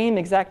give the same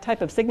exact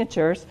type of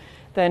signatures,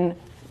 then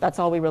that's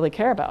all we really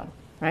care about,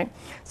 right?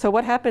 So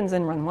what happens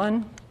in run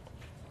one?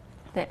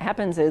 That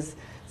happens is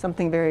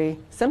something very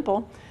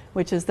simple,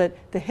 which is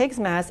that the Higgs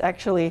mass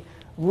actually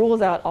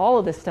rules out all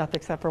of this stuff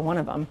except for one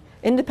of them,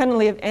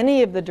 independently of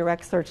any of the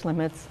direct search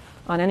limits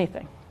on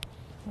anything,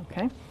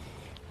 okay?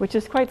 Which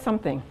is quite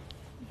something,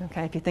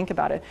 okay, if you think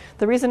about it.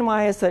 The reason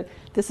why is that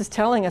this is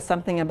telling us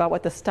something about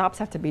what the stops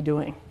have to be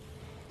doing,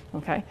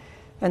 okay?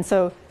 And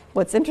so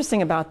what's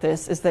interesting about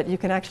this is that you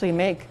can actually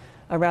make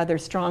a rather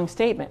strong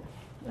statement.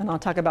 And I'll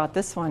talk about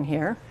this one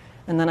here.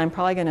 And then I'm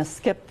probably going to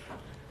skip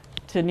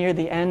to near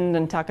the end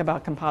and talk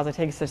about composite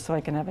Higgs just so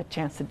I can have a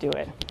chance to do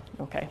it.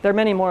 Okay. There are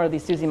many more of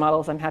these SUSY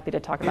models. I'm happy to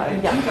talk about it.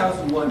 In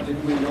 2001,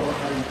 didn't we know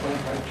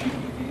 125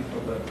 GeV for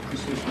the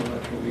precision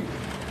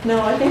electroweak?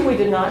 No, I think we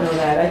did not know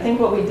that. I think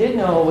what we did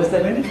know was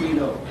that... When did we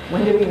know?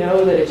 When did we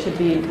know that it should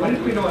be... When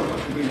did we know and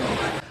what did we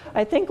know?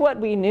 I think what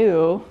we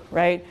knew,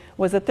 right,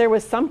 was that there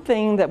was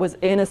something that was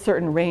in a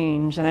certain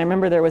range. And I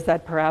remember there was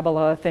that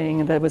parabola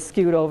thing that was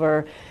skewed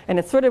over. And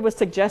it sort of was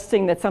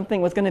suggesting that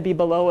something was going to be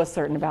below a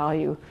certain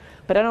value.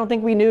 But I don't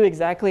think we knew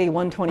exactly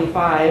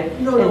 125.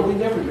 No, we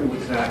never knew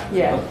exactly.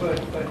 Yeah. But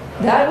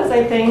that was,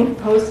 I think,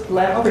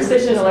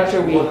 post-precision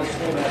electroweak.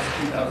 That's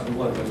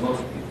 2001, but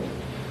most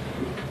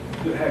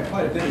people had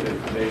quite a bit of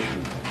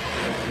information.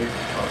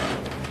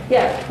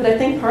 Yeah, but I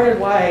think part of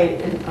why,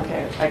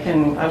 okay,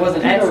 I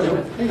wasn't I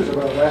excellent. think it was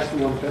about less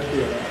than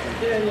 150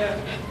 or that.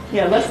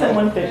 Yeah, less than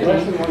 150.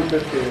 Less than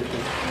 150 or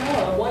something.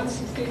 Oh,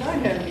 169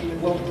 hadn't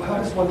even. Well, how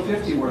does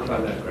 150 work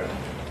on that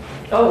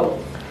graph?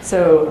 Oh,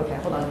 so, okay,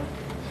 hold on.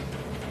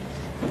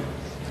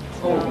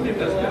 Oh, it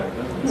does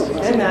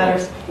matter. It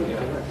matters.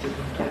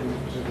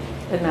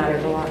 Yeah. It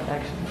matters a lot,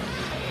 actually.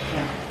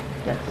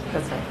 Yeah,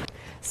 that's right.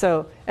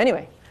 So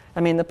anyway, I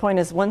mean, the point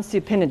is once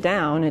you pin it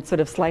down, it sort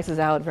of slices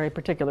out very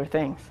particular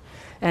things.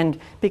 And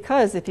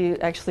because if you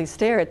actually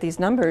stare at these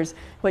numbers,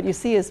 what you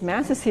see is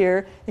masses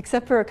here,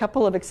 except for a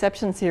couple of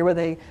exceptions here where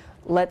they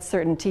let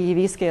certain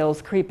TeV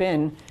scales creep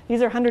in,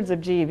 these are hundreds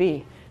of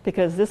GeV.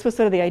 Because this was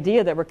sort of the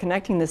idea that we're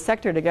connecting this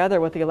sector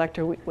together with the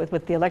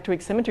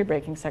electroweak symmetry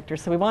breaking sector.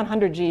 So we want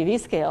 100 GeV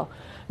scale,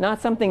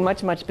 not something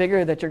much, much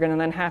bigger that you're going to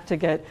then have to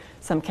get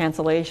some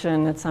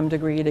cancellation at some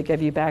degree to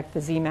give you back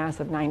the Z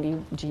mass of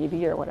 90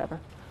 GeV or whatever,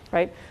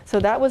 right? So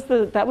that was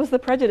the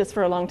prejudice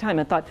for a long time.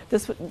 I thought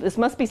this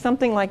must be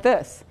something like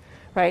this,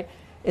 right?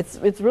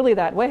 It's really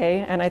that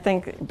way. And I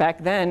think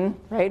back then,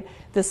 right,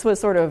 this was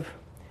sort of,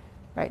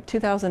 right,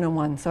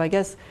 2001. So I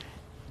guess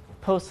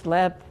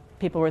post-LEP,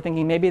 people were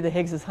thinking maybe the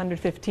Higgs is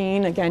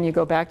 115. Again, you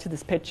go back to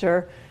this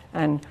picture,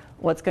 and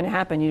what's going to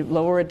happen? You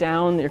lower it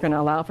down, you're going to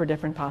allow for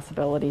different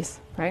possibilities,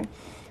 right?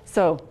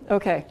 So,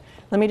 okay,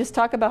 let me just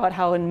talk about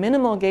how in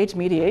minimal gauge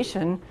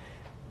mediation,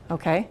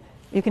 okay,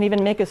 you can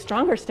even make a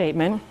stronger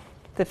statement.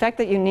 The fact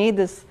that you need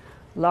this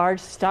large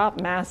stop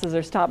masses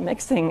or stop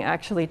mixing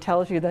actually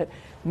tells you that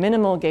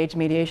minimal gauge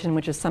mediation,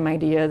 which is some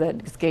idea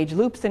that gauge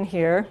loops in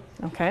here,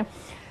 okay,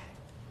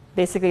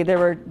 basically, there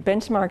were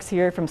benchmarks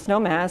here from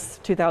SNOWMAS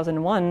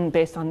 2001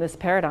 based on this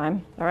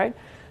paradigm, all right?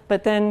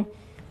 But then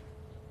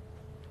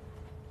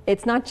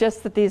it's not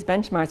just that these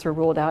benchmarks were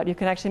ruled out. You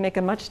can actually make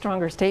a much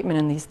stronger statement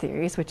in these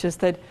theories, which is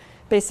that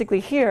basically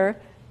here,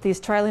 these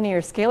trilinear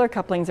scalar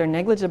couplings are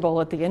negligible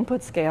at the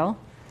input scale.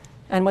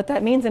 And what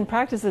that means in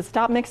practice is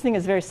stop mixing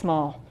is very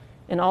small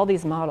in all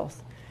these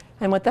models.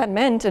 And what that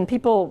meant, and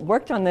people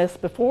worked on this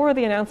before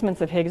the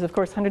announcements of Higgs, of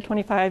course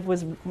 125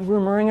 was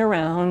rumoring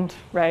around,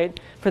 right?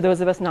 For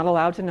those of us not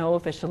allowed to know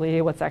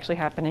officially what's actually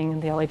happening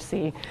in the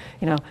LHC,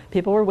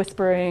 people were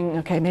whispering,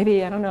 okay,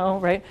 maybe, I don't know,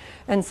 right?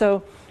 And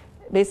so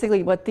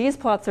basically what these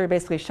plots are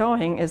basically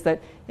showing is that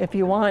if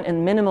you want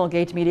in minimal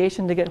gauge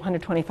mediation to get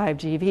 125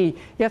 GeV,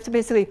 you have to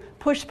basically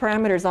push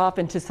parameters off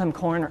into some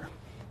corner,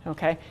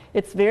 okay?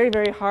 It's very,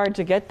 very hard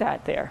to get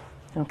that there.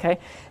 Okay,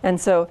 and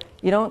so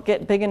you don't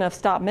get big enough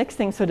stop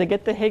mixing, so to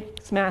get the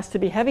Higgs mass to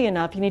be heavy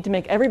enough, you need to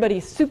make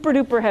everybody super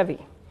duper heavy,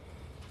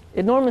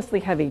 enormously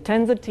heavy,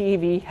 tens of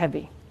TeV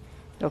heavy.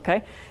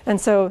 Okay, and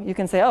so you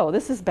can say, oh,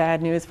 this is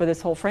bad news for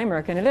this whole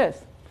framework, and it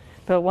is.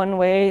 But one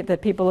way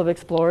that people have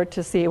explored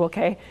to see,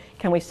 okay,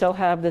 can we still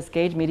have this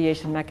gauge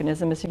mediation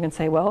mechanism, is you can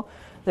say, well,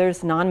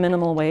 there's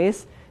non-minimal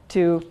ways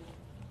to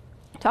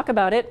talk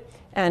about it,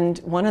 and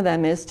one of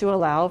them is to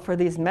allow for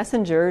these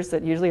messengers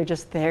that usually are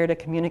just there to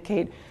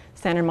communicate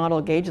standard model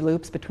gauge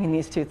loops between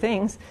these two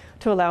things,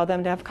 to allow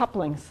them to have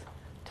couplings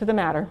to the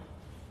matter.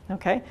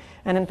 Okay?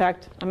 And in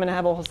fact, I'm going to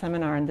have a whole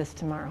seminar on this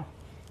tomorrow.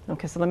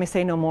 Okay, so let me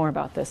say no more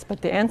about this. But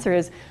the answer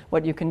is,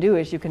 what you can do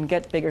is you can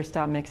get bigger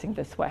stop mixing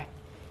this way,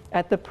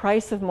 at the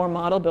price of more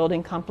model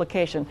building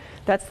complication.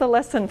 That's the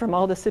lesson from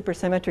all the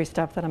supersymmetry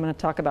stuff that I'm going to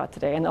talk about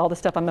today, and all the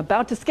stuff I'm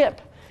about to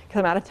skip because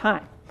I'm out of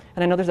time.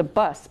 And I know there's a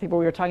bus. We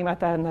were talking about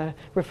that in the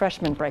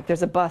refreshment break.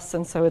 There's a bus,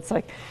 and so it's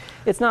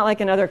not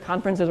like in other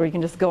conferences where you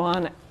can just go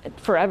on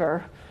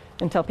forever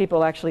until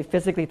people actually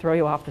physically throw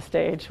you off the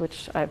stage,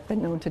 which I've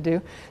been known to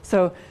do.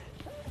 So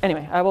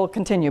anyway, I will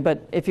continue.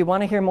 But if you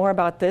want to hear more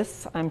about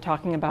this, I'm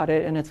talking about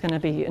it, and it's going to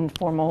be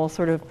informal,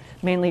 sort of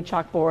mainly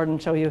chalkboard,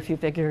 and show you a few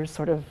figures,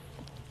 sort of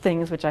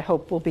things, which I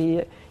hope will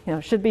be,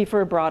 should be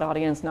for a broad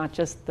audience, not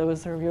just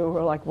those of you who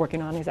are like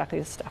working on exactly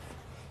this stuff.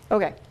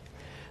 Okay.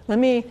 Let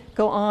me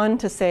go on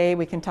to say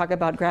we can talk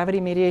about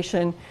gravity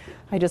mediation.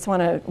 I just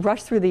want to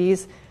rush through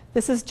these.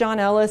 This is John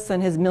Ellis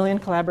and his million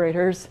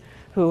collaborators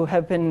who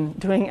have been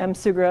doing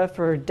M-SUGRA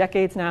for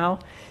decades now.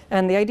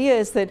 And the idea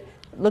is that,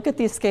 look at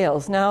these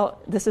scales. Now,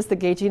 this is the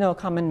gaugino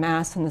common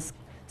mass and the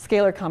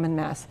scalar common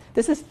mass.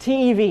 This is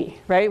TeV,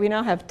 right? We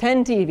now have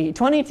 10 TeV,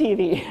 20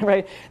 TeV,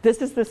 right?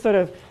 This is the sort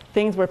of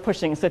things we're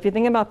pushing. So if you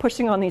think about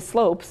pushing on these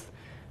slopes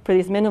for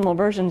these minimal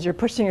versions, you're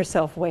pushing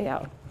yourself way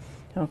out,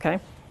 okay?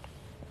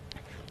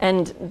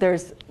 And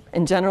there's,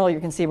 in general, you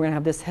can see we're going to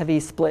have this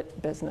heavy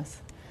split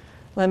business.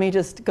 Let me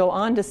just go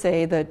on to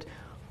say that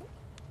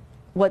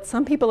what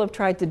some people have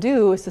tried to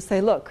do is to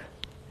say, look,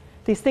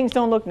 these things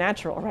don't look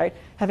natural, right?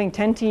 Having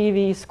 10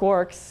 TeV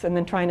squarks and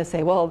then trying to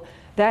say, well,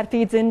 that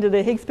feeds into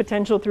the Higgs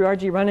potential through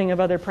RG running of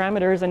other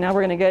parameters, and now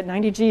we're going to get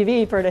 90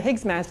 GeV for the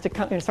Higgs mass to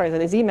come,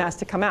 the Z mass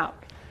to come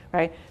out,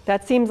 right?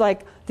 That seems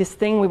like this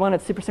thing we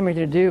wanted supersymmetry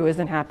to do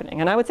isn't happening.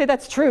 And I would say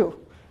that's true,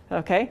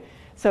 okay?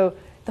 So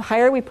the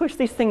higher we push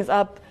these things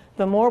up,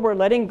 the more we're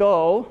letting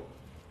go,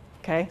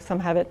 okay? Some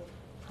have it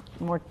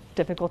more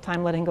difficult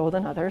time letting go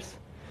than others.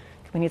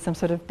 We need some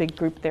sort of big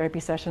group therapy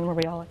session where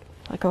we all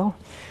let go.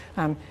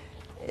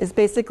 Is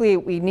basically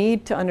we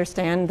need to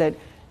understand that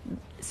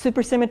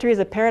supersymmetry as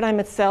a paradigm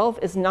itself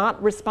is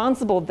not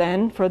responsible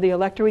then for the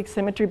electroweak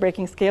symmetry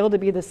breaking scale to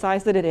be the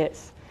size that it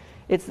is.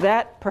 It's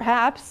that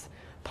perhaps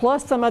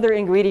plus some other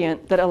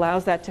ingredient that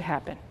allows that to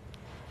happen.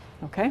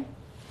 Okay?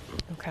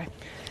 Okay.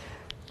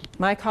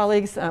 My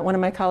colleagues, one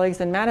of my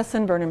colleagues in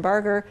Madison, Vernon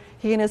Barger,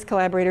 he and his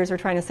collaborators are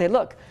trying to say,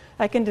 look,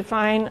 I can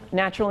define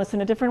naturalness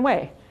in a different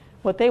way.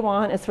 What they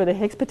want is for the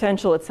Higgs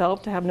potential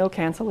itself to have no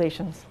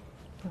cancellations.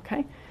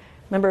 Okay?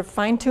 Remember,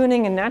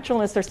 fine-tuning and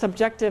naturalness are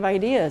subjective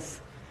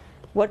ideas.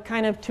 What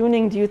kind of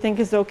tuning do you think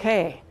is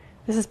okay?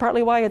 This is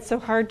partly why it's so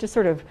hard to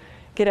sort of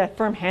get a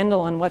firm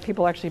handle on what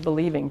people are actually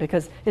believing,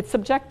 because it's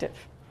subjective,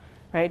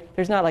 right?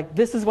 There's not like,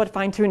 this is what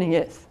fine-tuning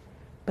is,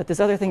 but this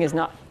other thing is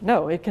not.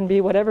 No, it can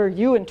be whatever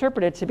you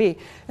interpret it to be.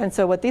 And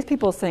so what these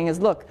people are saying is,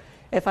 look,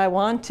 if I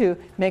want to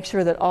make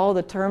sure that all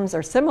the terms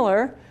are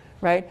similar,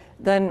 right,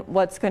 then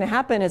what's going to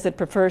happen is it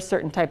prefers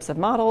certain types of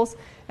models.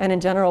 And in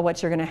general,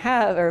 what you're going to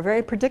have are a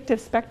very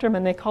predictive spectrum,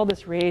 and they call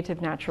this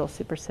radiative natural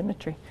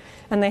supersymmetry.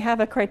 And they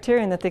have a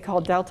criterion that they call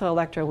delta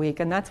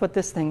electroweak, and that's what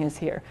this thing is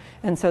here.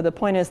 And so the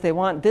point is they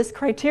want this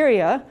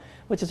criteria,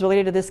 which is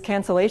related to this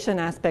cancellation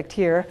aspect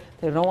here.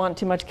 They don't want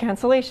too much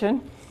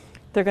cancellation.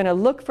 They're going to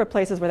look for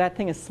places where that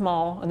thing is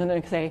small, and then they're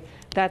going to say,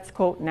 that's,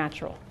 quote,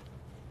 natural.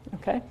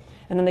 Okay?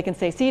 And then they can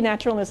say, see,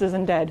 naturalness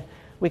isn't dead.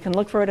 We can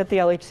look for it at the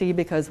LHC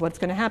because what's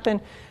going to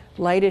happen?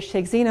 Lightish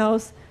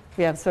Higgsinos,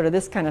 we have sort of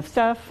this kind of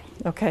stuff,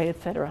 okay,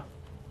 etc.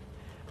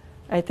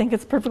 I think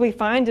it's perfectly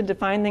fine to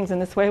define things in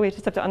this way. We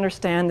just have to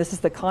understand this is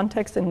the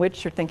context in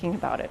which you're thinking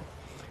about it.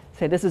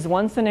 Say this is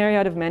one scenario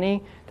out of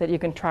many that you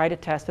can try to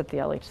test at the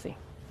LHC.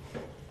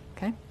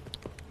 Okay?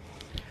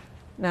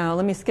 Now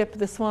let me skip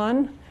this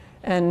one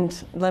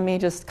and let me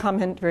just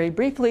comment very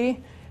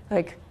briefly.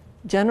 Like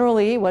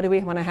generally, what do we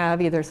want to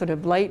have? Either sort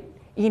of light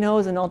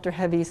ENOs and ultra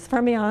heavy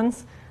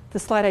fermions. The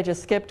slide I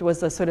just skipped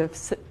was a sort of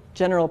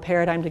general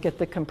paradigm to get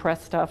the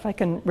compressed stuff. I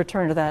can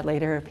return to that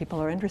later if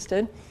people are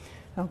interested.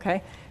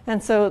 Okay,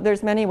 and so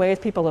there's many ways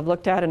people have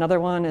looked at. Another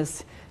one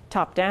is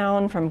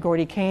top-down from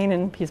Gordy Kane,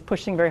 and he's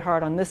pushing very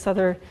hard on this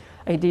other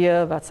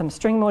idea about some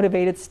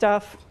string-motivated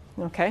stuff.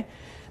 Okay,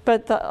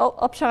 but the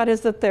upshot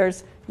is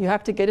that you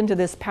have to get into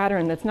this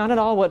pattern that's not at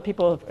all what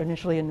people have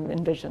initially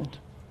envisioned,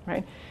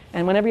 right?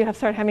 And whenever you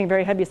start having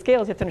very heavy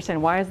scales, you have to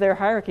understand, why is there a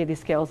hierarchy of these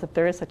scales if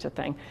there is such a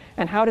thing?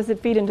 And how does it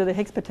feed into the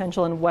Higgs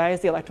potential, and why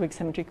is the electroweak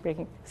symmetry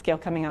breaking scale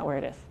coming out where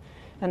it is?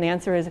 And the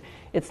answer is,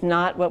 it's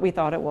not what we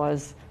thought it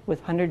was with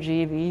 100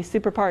 GeV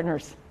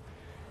superpartners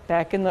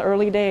back in the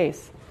early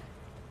days.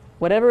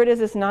 Whatever it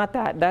is, it's not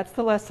that. That's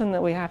the lesson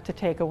that we have to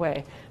take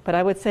away. But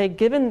I would say,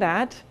 given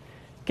that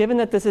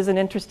this is an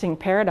interesting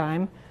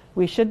paradigm,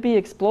 we should be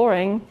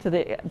exploring to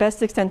the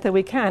best extent that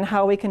we can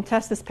how we can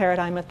test this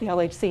paradigm at the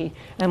LHC.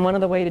 And one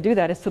of the ways to do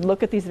that is to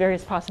look at these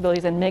various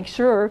possibilities and make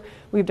sure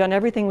we've done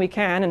everything we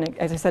can. And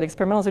as I said,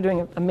 experimentals are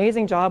doing an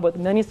amazing job with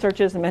many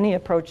searches and many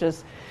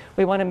approaches.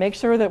 We want to make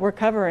sure that we're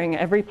covering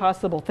every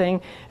possible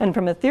thing. And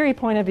from a theory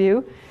point of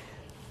view,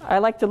 I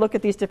like to look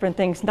at these different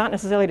things, not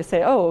necessarily to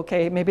say, oh,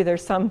 okay, maybe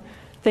there's some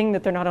thing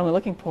that they're not only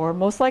looking for.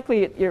 Most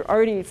likely,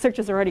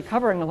 searches are already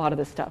covering a lot of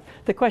this stuff.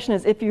 The question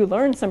is, if you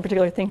learn some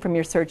particular thing from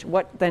your search,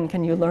 what then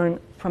can you learn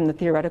from the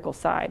theoretical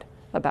side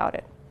about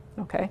it?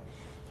 Okay?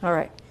 All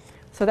right.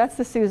 So that's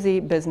the SUSY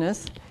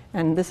business,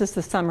 and this is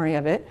the summary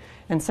of it.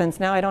 And since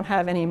now I don't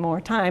have any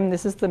more time,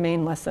 this is the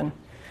main lesson.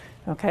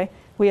 Okay?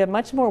 We have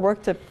much more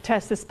work to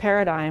test this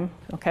paradigm,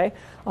 okay?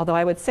 Although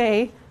I would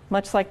say,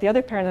 much like the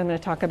other paradigm I'm going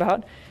to talk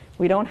about,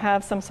 we don't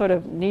have some sort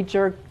of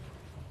knee-jerk,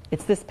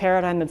 it's this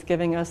paradigm that's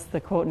giving us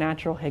the, quote,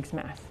 natural Higgs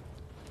mass.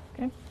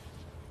 Okay?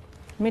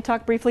 Let me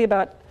talk briefly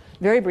about,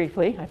 very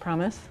briefly, I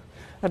promise,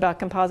 about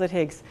composite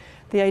Higgs.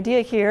 The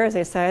idea here, as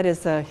I said,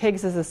 is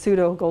Higgs is a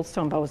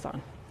pseudo-Goldstone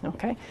boson.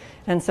 Okay?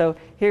 And so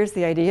here's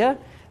the idea,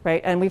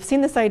 right? And we've seen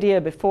this idea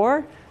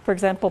before. For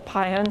example,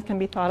 pions can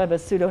be thought of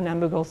as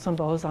pseudo-Nambu-Goldstone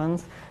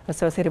bosons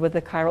associated with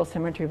the chiral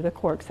symmetry of the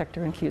quark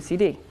sector in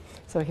QCD.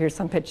 So here's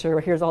some picture,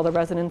 here's all the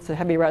resonance, the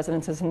heavy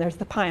resonances, and there's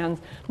the pions,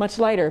 much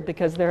lighter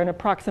because they're an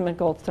approximate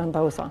Goldstone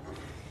boson.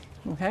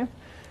 Okay?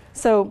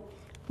 So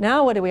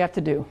now what do we have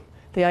to do?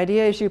 The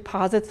idea is you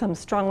posit some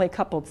strongly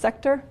coupled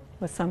sector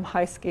with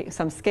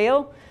some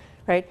scale,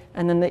 right?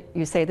 And then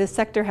you say this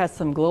sector has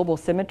some global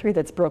symmetry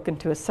that's broken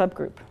to a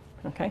subgroup.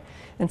 Okay?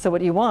 And so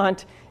what you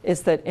want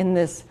is that in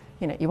this,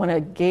 you want to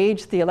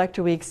gauge the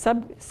electroweak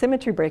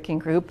symmetry breaking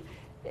group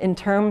in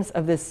terms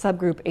of this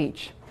subgroup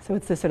H. So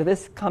it's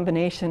this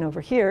combination over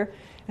here.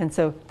 And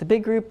so the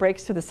big group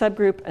breaks to the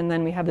subgroup, and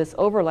then we have this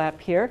overlap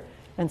here.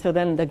 And so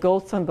then the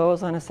Goldstone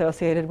boson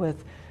associated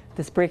with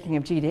this breaking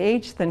of G to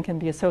H then can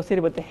be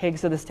associated with the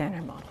Higgs of the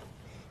Standard Model.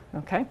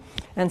 Okay?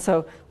 And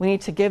so we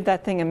need to give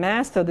that thing a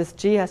mass, so this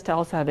G has to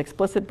also have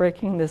explicit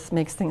breaking. This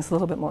makes things a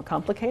little bit more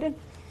complicated.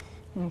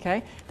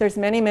 Okay? There's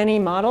many, many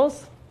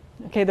models.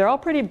 Okay, they're all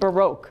pretty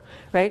Baroque,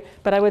 right?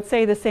 But I would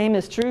say the same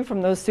is true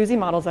from those SUSY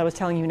models I was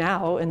telling you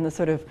now in the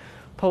sort of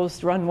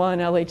post-Run 1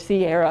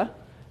 LHC era.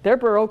 They're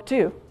Baroque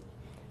too.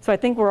 So I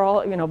think we're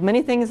all,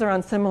 many things are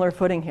on similar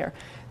footing here.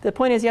 The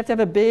point is you have to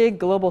have a big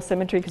global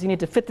symmetry because you need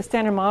to fit the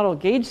standard model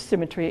gauge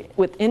symmetry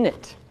within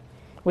it,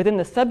 within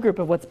the subgroup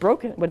of what's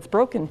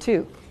broken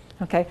too.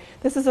 Okay,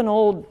 this is an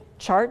old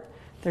chart.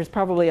 There's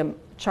probably a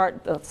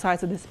chart the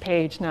size of this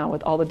page now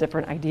with all the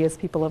different ideas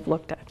people have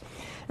looked at.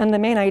 And the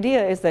main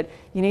idea is that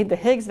you need the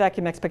Higgs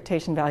vacuum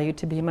expectation value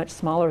to be much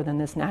smaller than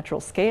this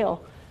natural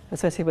scale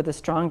associated with the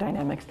strong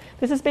dynamics.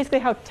 This is basically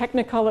how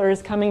Technicolor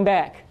is coming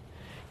back.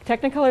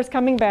 Technicolor is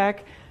coming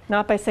back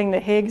not by saying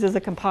that Higgs is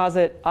a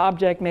composite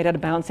object made out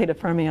of bound state of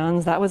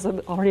fermions. That was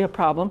already a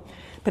problem.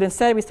 But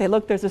instead we say,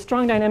 look, there's a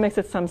strong dynamics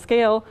at some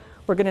scale.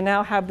 We're going to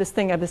now have this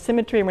thing have the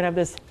symmetry, and we're going to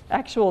have this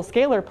actual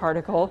scalar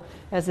particle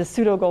as a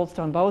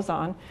pseudo-Goldstone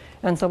boson.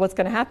 And so what's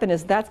going to happen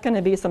is that's going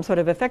to be some sort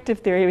of effective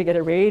theory. We get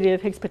a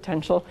radiative Higgs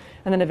potential,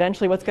 and then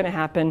eventually what's going to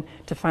happen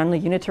to finally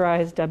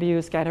unitarize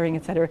W, scattering,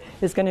 et cetera,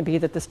 is going to be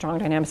that the strong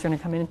dynamics are going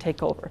to come in and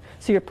take over.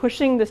 So you're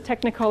pushing this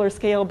Technicolor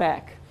scale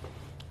back.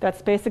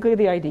 That's basically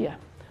the idea.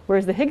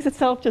 Whereas the Higgs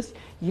itself just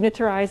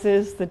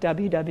unitarizes the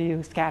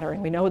WW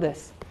scattering. We know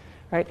this,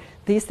 right?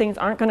 These things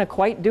aren't going to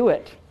quite do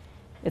it.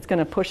 It's going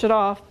to push it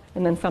off,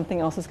 and then something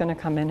else is going to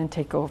come in and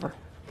take over.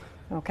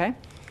 Okay?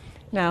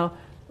 Now,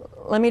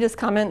 let me just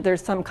comment,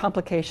 there's some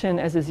complication,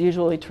 as is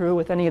usually true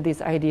with any of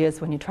these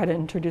ideas when you try to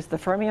introduce the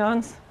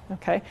fermions.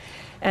 Okay?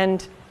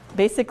 And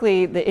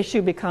basically, the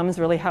issue becomes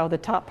really how the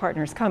top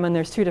partners come, and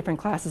there's two different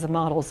classes of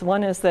models.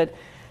 One is that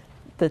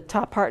the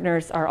top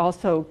partners are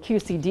also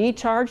QCD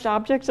charged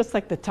objects, just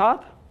like the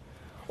top.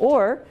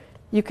 Or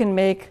you can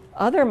make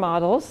other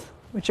models,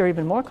 which are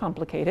even more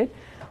complicated,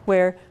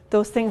 where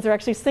those things are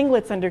actually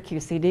singlets under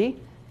QCD,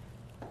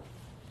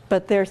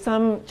 but there's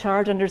some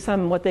charge under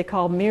some what they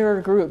call mirror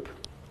group,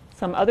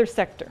 some other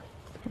sector.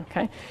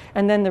 Okay?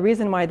 And then the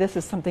reason why this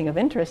is something of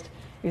interest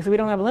is we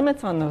don't have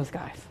limits on those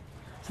guys.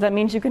 So that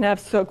means you can have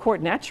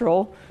so-called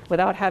natural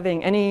without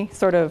having any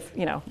sort of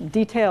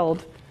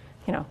detailed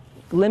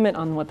limit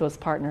on what those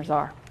partners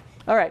are.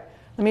 All right,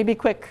 let me be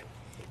quick.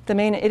 The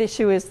main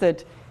issue is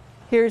that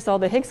here's all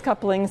the Higgs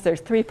couplings.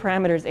 There's 3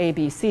 parameters, A,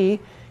 B, C.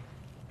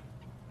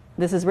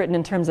 This is written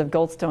in terms of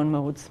Goldstone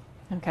modes.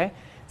 Okay?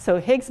 So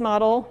Higgs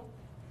model,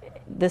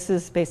 this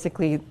is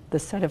basically the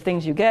set of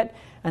things you get,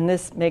 and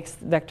this makes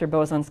vector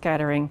boson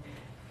scattering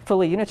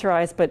fully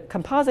unitarized. But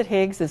composite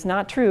Higgs is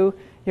not true.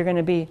 You're going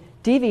to be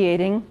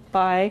deviating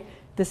by,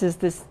 this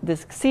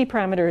C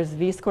parameter is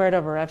V squared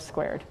over F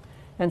squared.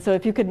 And so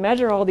if you could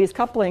measure all these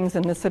couplings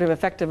in this sort of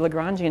effective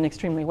Lagrangian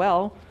extremely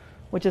well,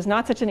 which is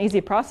not such an easy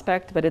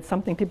prospect, but it's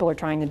something people are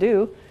trying to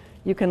do,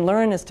 you can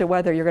learn as to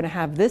whether you're going to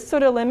have this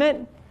sort of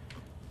limit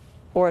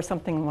or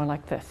something more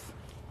like this.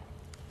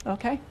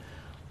 Okay?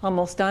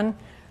 Almost done.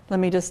 Let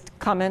me just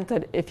comment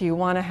that if you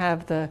want to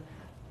have the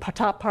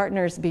top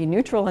partners be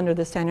neutral under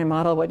the standard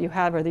model, what you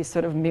have are these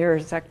sort of mirror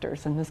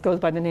sectors, and this goes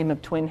by the name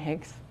of twin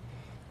Higgs.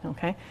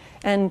 Okay?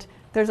 And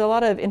there's a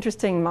lot of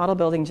interesting model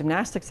building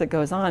gymnastics that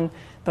goes on,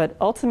 but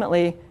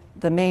ultimately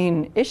the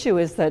main issue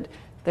is that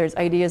there's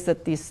ideas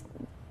that these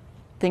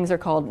things are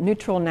called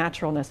neutral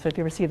naturalness. So if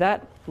you ever see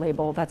that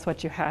label, that's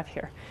what you have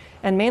here.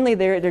 And mainly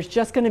there's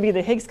just going to be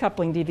the Higgs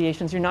coupling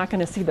deviations. You're not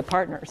going to see the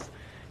partners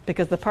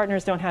because the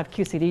partners don't have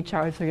QCD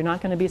charge, so you're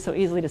not going to be so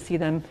easily to see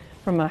them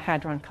from a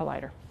Hadron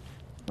Collider.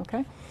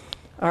 Okay?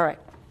 All right.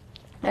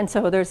 And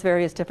so there's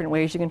various different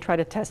ways you can try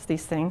to test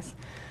these things.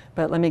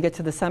 But let me get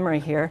to the summary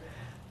here.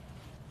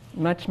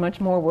 Much, much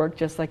more work,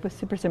 just like with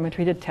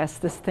supersymmetry, to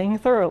test this thing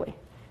thoroughly.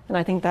 And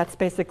I think that's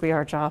basically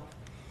our job.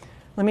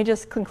 Let me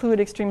just conclude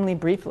extremely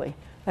briefly.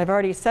 I've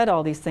already said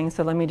all these things,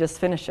 so let me just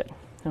finish it.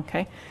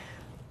 Okay?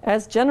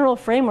 As general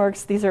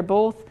frameworks, these are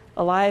both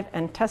alive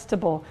and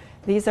testable.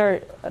 These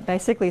are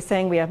basically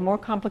saying we have more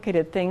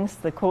complicated things.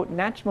 The quote,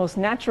 most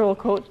natural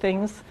quote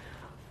things,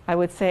 I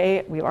would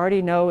say we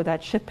already know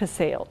that ship has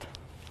sailed.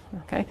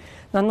 Okay?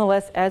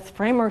 Nonetheless, as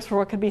frameworks for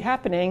what could be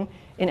happening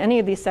in any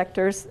of these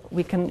sectors,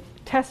 we can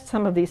test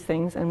some of these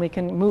things and we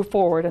can move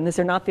forward. And these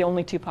are not the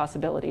only 2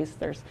 possibilities.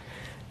 There's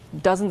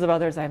dozens of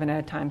others I haven't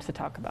had time to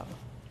talk about.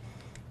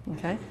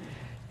 Okay?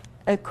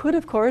 It could,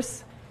 of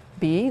course,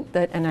 be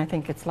that, and I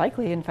think it's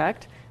likely, in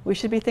fact, we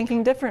should be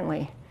thinking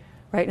differently,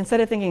 right? Instead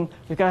of thinking,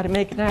 we've got to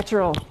make it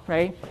natural,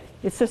 right?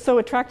 It's just so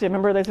attractive.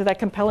 Remember, there's that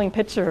compelling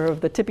picture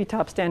of the tippy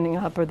top standing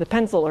up or the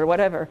pencil or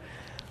whatever.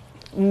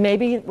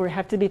 Maybe we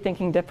have to be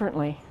thinking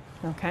differently,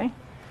 okay?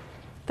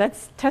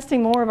 That's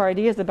testing more of our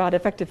ideas about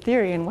effective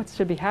theory and what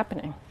should be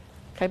happening,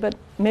 okay? But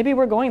maybe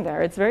we're going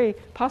there. It's very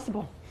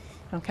possible,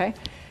 okay?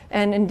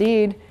 And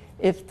indeed,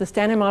 if the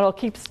standard model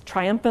keeps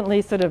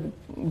triumphantly sort of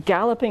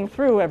galloping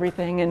through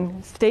everything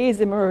and stays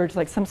emerged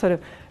like some sort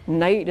of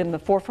knight in the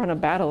forefront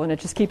of battle and it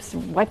just keeps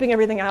wiping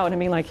everything out and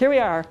being like, here we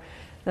are,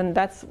 then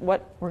that's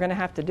what we're going to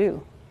have to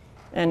do.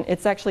 And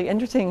it's actually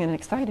interesting and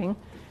exciting.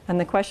 And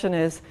the question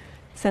is,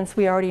 since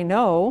we already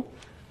know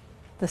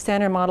the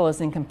standard model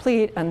is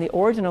incomplete and the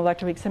origin of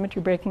electroweak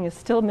symmetry breaking is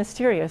still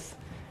mysterious,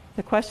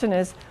 the question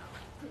is,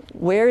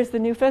 where is the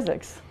new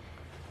physics?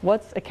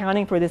 What's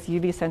accounting for this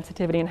UV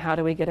sensitivity and how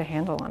do we get a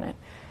handle on it?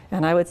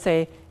 And I would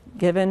say,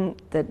 given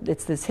that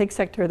it's this Higgs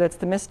sector that's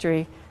the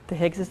mystery, the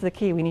Higgs is the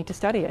key. We need to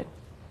study it.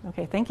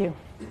 Okay, thank you.